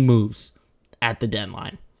any moves at the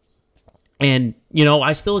deadline. And,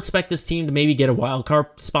 I still expect this team to maybe get a wild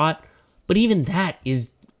card spot, but even that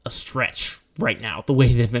is a stretch right now, the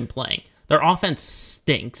way they've been playing. Their offense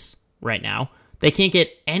stinks right now. They can't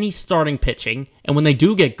get any starting pitching, and when they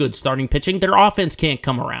do get good starting pitching, their offense can't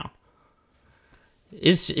come around.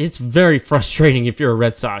 It's very frustrating if you're a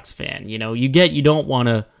Red Sox fan. You don't want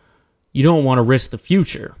to risk the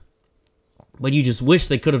future, but you just wish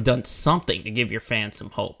they could have done something to give your fans some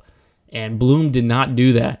hope. And Bloom did not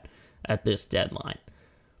do that at this deadline.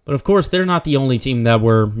 But of course, they're not the only team that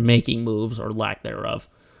were making moves or lack thereof.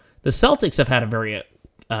 The Celtics have had a very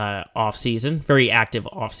very active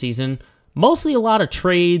offseason. Mostly a lot of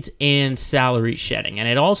trades and salary shedding. And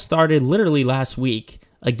it all started literally last week.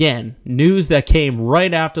 Again, news that came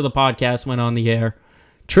right after the podcast went on the air.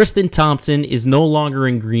 Tristan Thompson is no longer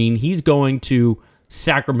in Green. He's going to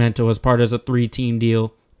Sacramento as part of a 3-team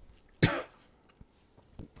deal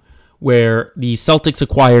where the Celtics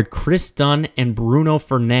acquired Chris Dunn and Bruno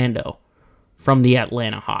Fernando from the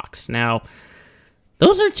Atlanta Hawks. Now,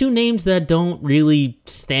 those are two names that don't really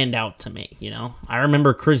stand out to me, you know. I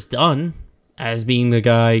remember Chris Dunn as being the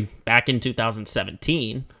guy back in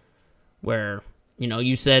 2017 where, you know,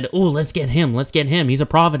 you said, oh, let's get him. He's a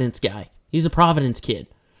Providence guy. He's a Providence kid.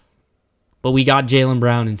 But we got Jaylen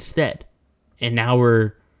Brown instead. And now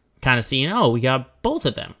we're kind of seeing, oh, we got both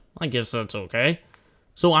of them. I guess that's okay.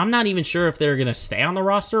 So I'm not even sure if they're going to stay on the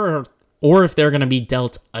roster or if they're going to be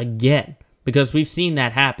dealt again. Because we've seen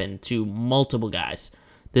that happen to multiple guys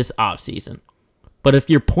this offseason. But if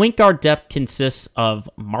your point guard depth consists of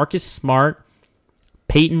Marcus Smart,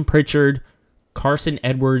 Peyton Pritchard, Carson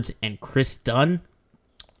Edwards, and Chris Dunn,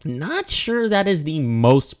 not sure that is the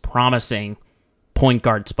most promising point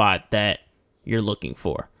guard spot that you're looking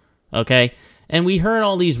for. Okay? And we heard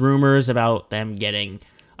all these rumors about them getting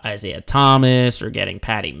Isaiah Thomas or getting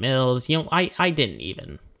Patty Mills. You know, I didn't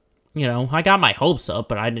even... You know, I got my hopes up,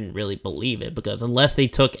 but I didn't really believe it because unless they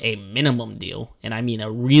took a minimum deal, and I mean a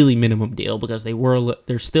really minimum deal because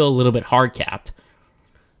they're still a little bit hard capped,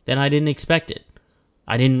 then I didn't expect it.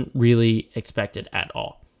 I didn't really expect it at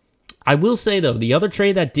all. I will say though, the other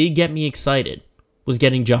trade that did get me excited was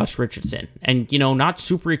getting Josh Richardson, and you know, not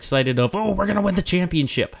super excited of we're gonna win the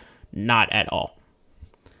championship, not at all.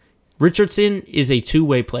 Richardson is a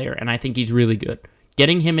two-way player, and I think he's really good.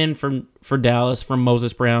 Getting him in for Dallas from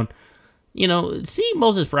Moses Brown. You know, see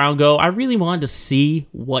Moses Brown go, I really wanted to see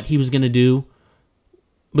what he was going to do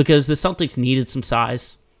because the Celtics needed some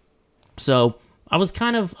size. So I was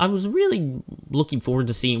really looking forward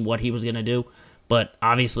to seeing what he was going to do. But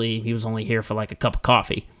obviously, he was only here for like a cup of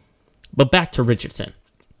coffee. But back to Richardson.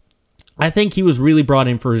 I think he was really brought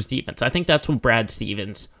in for his defense. I think that's what Brad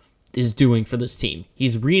Stevens is doing for this team.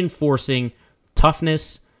 He's reinforcing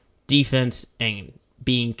toughness, defense, and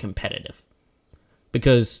being competitive.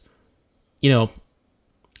 Because, you know,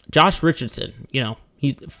 Josh Richardson, you know,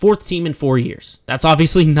 he's fourth team in 4 years. That's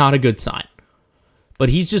obviously not a good sign. But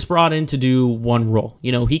he's just brought in to do one role.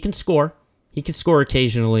 You know, he can score. He can score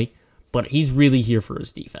occasionally, but he's really here for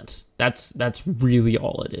his defense. That's really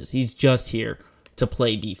all it is. He's just here to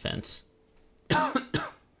play defense.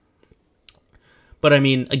 But I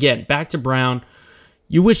mean, again, back to Brown.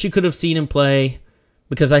 You wish you could have seen him play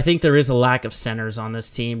because I think there is a lack of centers on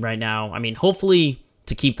this team right now. I mean, hopefully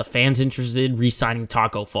to keep the fans interested, re-signing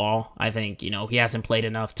Taco Fall. I think, you know, he hasn't played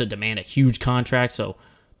enough to demand a huge contract, so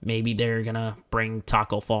maybe they're going to bring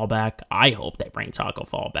Taco Fall back. I hope they bring Taco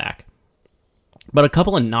Fall back. But a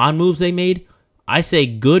couple of non-moves they made, I say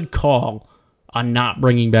good call on not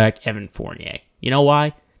bringing back Evan Fournier. You know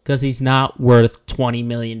why? Because he's not worth $20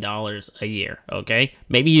 million a year, okay?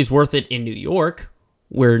 Maybe he's worth it in New York,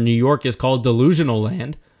 where New York is called delusional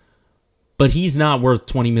land, but he's not worth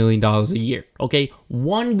 $20 million a year, okay?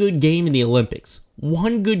 One good game in the Olympics.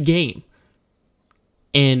 One good game.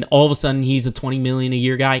 And all of a sudden, he's a $20 million a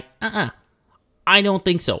year guy? I don't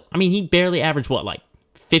think so. I mean, he barely averaged,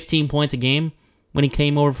 15 points a game when he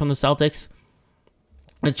came over from the Celtics?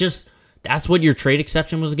 That's what your trade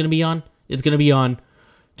exception was going to be on. It's going to be on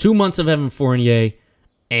 2 months of Evan Fournier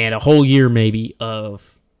and a whole year, maybe,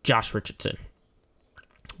 of Josh Richardson.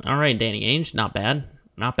 All right, Danny Ainge, not bad.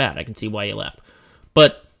 Not bad. I can see why you left.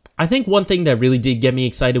 But I think one thing that really did get me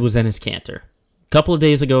excited was Enes Kanter. A couple of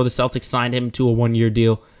days ago, the Celtics signed him to a one-year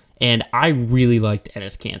deal, and I really liked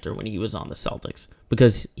Enes Kanter when he was on the Celtics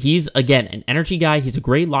because he's, again, an energy guy. He's a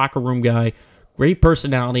great locker room guy, great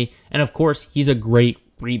personality, and of course, he's a great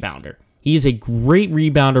rebounder. He's a great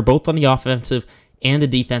rebounder both on the offensive and the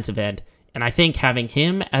defensive end, and I think having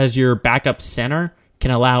him as your backup center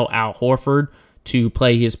can allow Al Horford to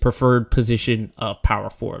play his preferred position of power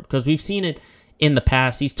forward. Because we've seen it in the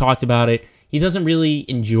past. He's talked about it. He doesn't really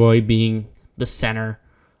enjoy being the center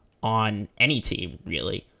on any team,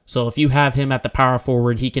 really. So if you have him at the power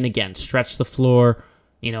forward, he can, again, stretch the floor,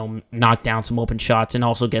 knock down some open shots, and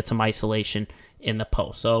also get some isolation in the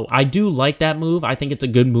post. So I do like that move. I think it's a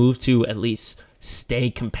good move to at least stay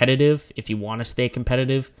competitive if you want to stay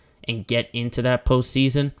competitive and get into that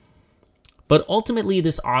postseason. But ultimately,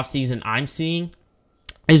 this offseason I'm seeing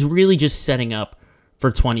is really just setting up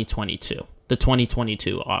for 2022, the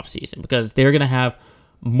 2022 offseason, because they're going to have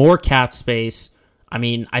more cap space. I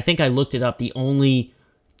mean, I think I looked it up. The only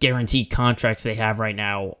guaranteed contracts they have right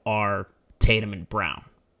now are Tatum and Brown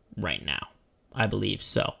right now, I believe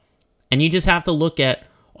so. And you just have to look at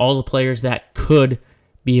all the players that could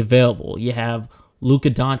be available. You have Luka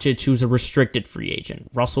Doncic, who's a restricted free agent.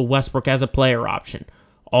 Russell Westbrook has a player option.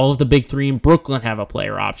 All of the big three in Brooklyn have a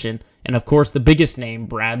player option. And of course, the biggest name,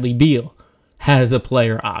 Bradley Beal, has a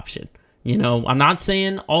player option. You know, I'm not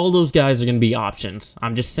saying all those guys are going to be options.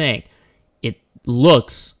 I'm just saying it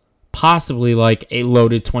looks possibly like a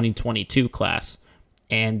loaded 2022 class.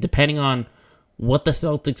 And depending on what the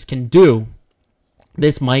Celtics can do,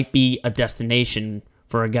 this might be a destination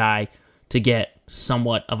for a guy to get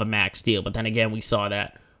somewhat of a max deal. But then again, we saw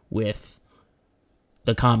that with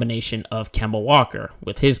the combination of Kemba Walker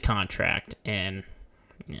with his contract. And,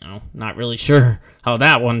 you know, not really sure how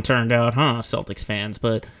that one turned out, Celtics fans.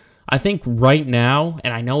 But I think right now,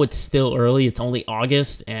 and I know it's still early, it's only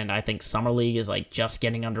August, and I think Summer League is like just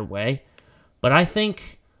getting underway. But I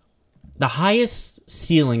think the highest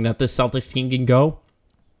ceiling that the Celtics team can go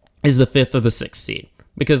is the 5th or the 6th seed.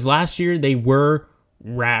 Because last year they were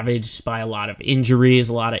ravaged by a lot of injuries,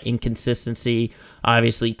 a lot of inconsistency.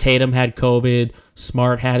 Obviously, Tatum had COVID,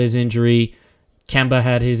 Smart had his injury, Kemba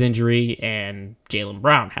had his injury, and Jaylen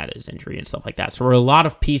Brown had his injury and stuff like that. So there were a lot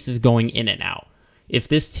of pieces going in and out. If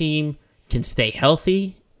this team can stay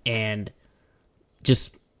healthy and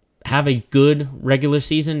just have a good regular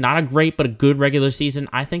season, not a great, but a good regular season,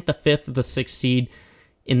 I think the 5th or the 6th seed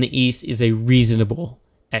in the East is a reasonable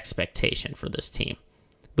expectation for this team.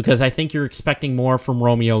 Because I think you're expecting more from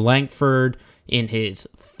Romeo Langford in his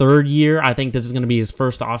 3rd year. I think this is going to be his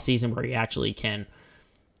first offseason where he actually can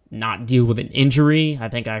not deal with an injury. I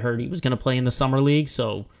think I heard he was going to play in the Summer League,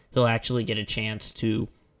 so he'll actually get a chance to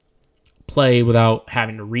play without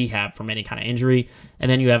having to rehab from any kind of injury. And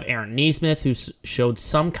then you have Aaron Nesmith, who showed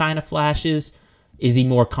some kind of flashes. Is he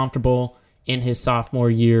more comfortable in his sophomore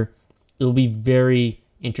year? It'll be very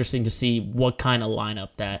interesting to see what kind of lineup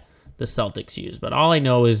that the Celtics use. But all I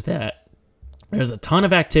know is that there's a ton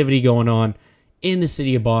of activity going on in the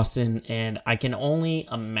city of Boston, and I can only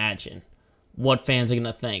imagine what fans are going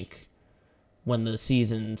to think when the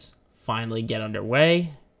seasons finally get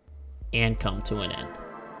underway and come to an end.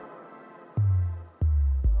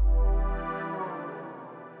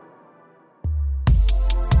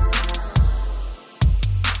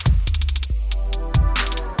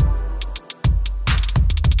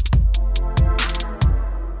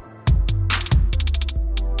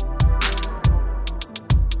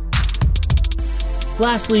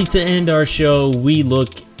 Lastly, to end our show, we look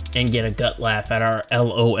and get a gut laugh at our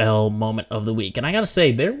LOL moment of the week. And I gotta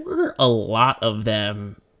say, there were a lot of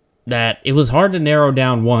them that it was hard to narrow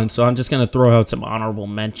down one, so I'm just gonna throw out some honorable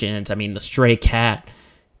mentions. I mean, the stray cat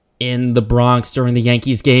in the Bronx during the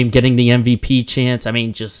Yankees game getting the MVP chance. I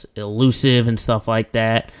mean, just elusive and stuff like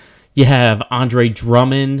that. You have Andre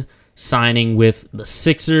Drummond signing with the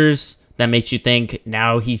Sixers. That makes you think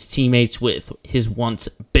now he's teammates with his once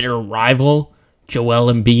bitter rival,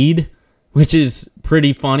 Joel Embiid, which is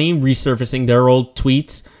pretty funny, resurfacing their old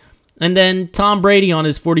tweets. And then Tom Brady on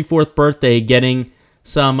his 44th birthday getting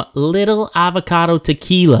some little avocado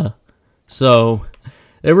tequila. So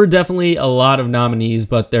there were definitely a lot of nominees,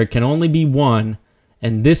 but there can only be one.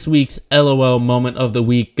 And this week's LOL moment of the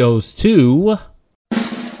week goes to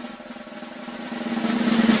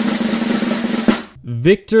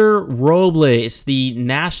Victor Robles, the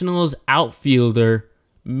Nationals outfielder,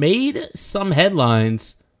 made some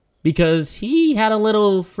headlines because he had a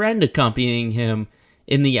little friend accompanying him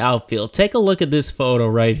in the outfield. Take a look at this photo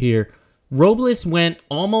right here. Robles went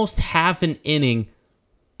almost half an inning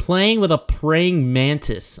playing with a praying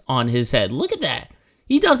mantis on his head. Look at that.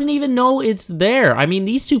 He doesn't even know it's there. I mean,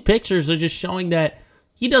 these two pictures are just showing that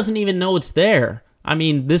he doesn't even know it's there. I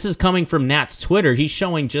mean, this is coming from Nat's Twitter. He's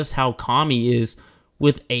showing just how calm he is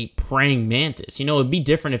with a praying mantis. You know, it'd be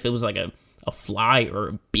different if it was like a fly or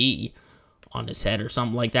a bee on his head or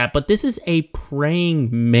something like that. But this is a praying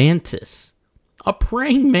mantis. A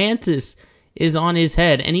praying mantis is on his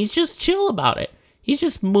head, and he's just chill about it. He's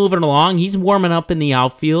just moving along. He's warming up in the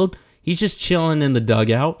outfield. He's just chilling in the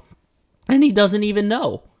dugout, and he doesn't even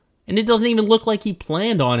know. And it doesn't even look like he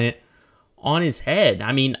planned on it on his head.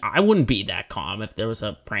 I mean, I wouldn't be that calm if there was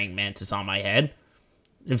a praying mantis on my head.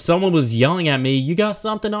 If someone was yelling at me, "You got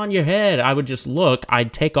something on your head," I would just look,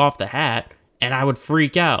 I'd take off the hat, and I would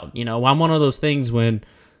freak out. You know, I'm one of those things when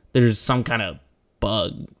there's some kind of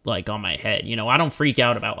bug, like, on my head. You know, I don't freak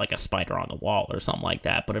out about, like, a spider on the wall or something like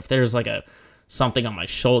that. But if there's, like, something on my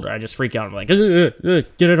shoulder, I just freak out. I'm like,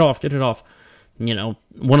 get it off.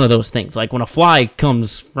 one of those things. Like when a fly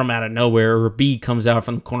comes from out of nowhere or a bee comes out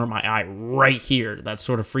from the corner of my eye right here, that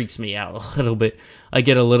sort of freaks me out a little bit. I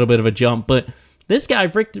get a little bit of a jump. But this guy,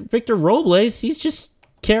 Victor Robles, he's just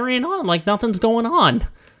carrying on like nothing's going on.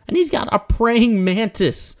 And he's got a praying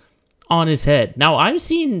mantis on his head. Now, I've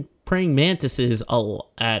seen praying mantises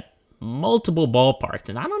at multiple ballparks,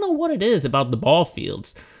 and I don't know what it is about the ball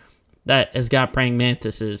fields that has got praying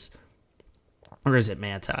mantises. Or is it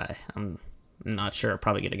manti? I'm not sure.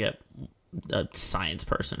 Probably going to get a science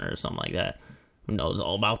person or something like that who knows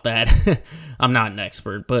all about that. I'm not an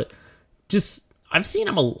expert, but just I've seen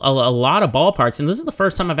him a lot of ballparks, and this is the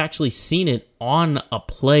first time I've actually seen it on a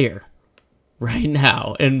player right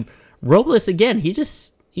now. And Robles, again, he's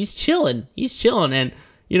chilling. He's chilling. And,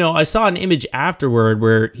 I saw an image afterward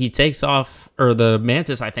where he takes off, or the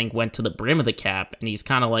mantis, I think, went to the brim of the cap, and he's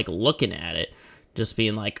kind of like looking at it, just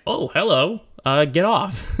being like, oh, hello, get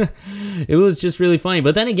off. It was just really funny.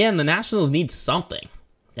 But then again, the Nationals need something.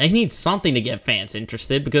 They need something to get fans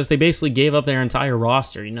interested because they basically gave up their entire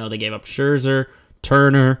roster. They gave up Scherzer,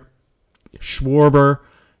 Turner, Schwarber,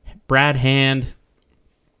 Brad Hand.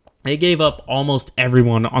 They gave up almost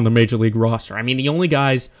everyone on the Major League roster. I mean, the only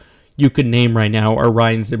guys you could name right now are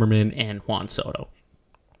Ryan Zimmerman and Juan Soto.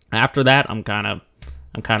 After that, I'm kind of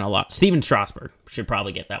lost. Steven Strasburg should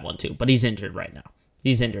probably get that one too, but he's injured right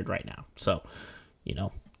now. So,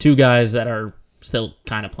 two guys that are still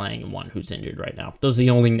kind of playing and one who's injured right now. Those are the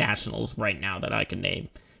only Nationals right now that I can name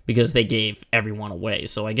because they gave everyone away.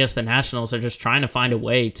 So I guess the Nationals are just trying to find a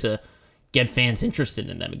way to get fans interested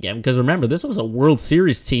in them again. Because remember, this was a World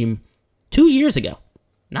Series team 2 years ago.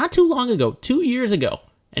 Not too long ago, 2 years ago.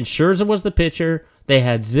 And Scherzer was the pitcher. They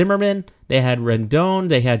had Zimmerman. They had Rendon.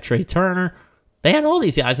 They had Trey Turner. They had all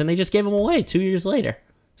these guys, and they just gave them away 2 years later.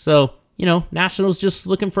 So, Nationals just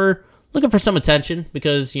looking for some attention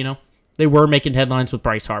because, they were making headlines with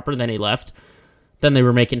Bryce Harper. Then he left. Then they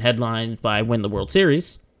were making headlines by winning the World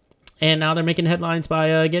Series. And now they're making headlines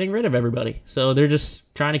by getting rid of everybody. So they're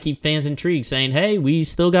just trying to keep fans intrigued, saying, hey, we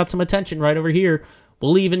still got some attention right over here.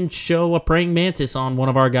 We'll even show a praying mantis on one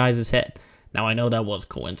of our guys' head. Now, I know that was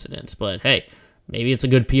coincidence, but hey, maybe it's a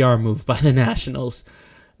good PR move by the Nationals,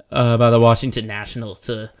 by the Washington Nationals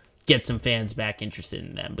to get some fans back interested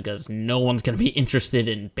in them because no one's going to be interested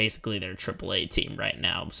in basically their AAA team right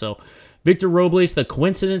now. So, Victor Robles, the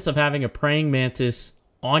coincidence of having a praying mantis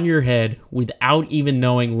on your head without even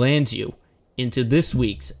knowing lands you into this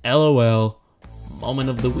week's LOL Moment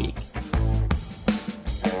of the Week.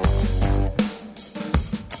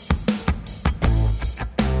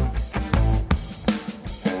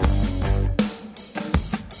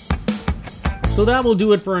 So that will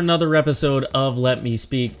do it for another episode of Let Me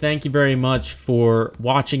Speak. Thank you very much for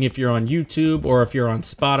watching if you're on YouTube or if you're on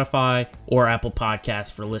Spotify or Apple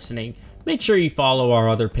Podcasts for listening. Make sure you follow our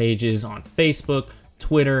other pages on Facebook,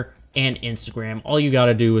 Twitter, and Instagram. All you got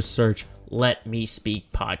to do is search Let Me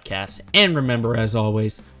Speak Podcast. And remember, as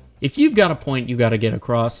always, if you've got a point you got to get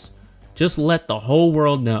across, just let the whole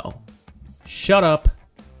world know. Shut up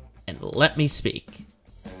and let me speak.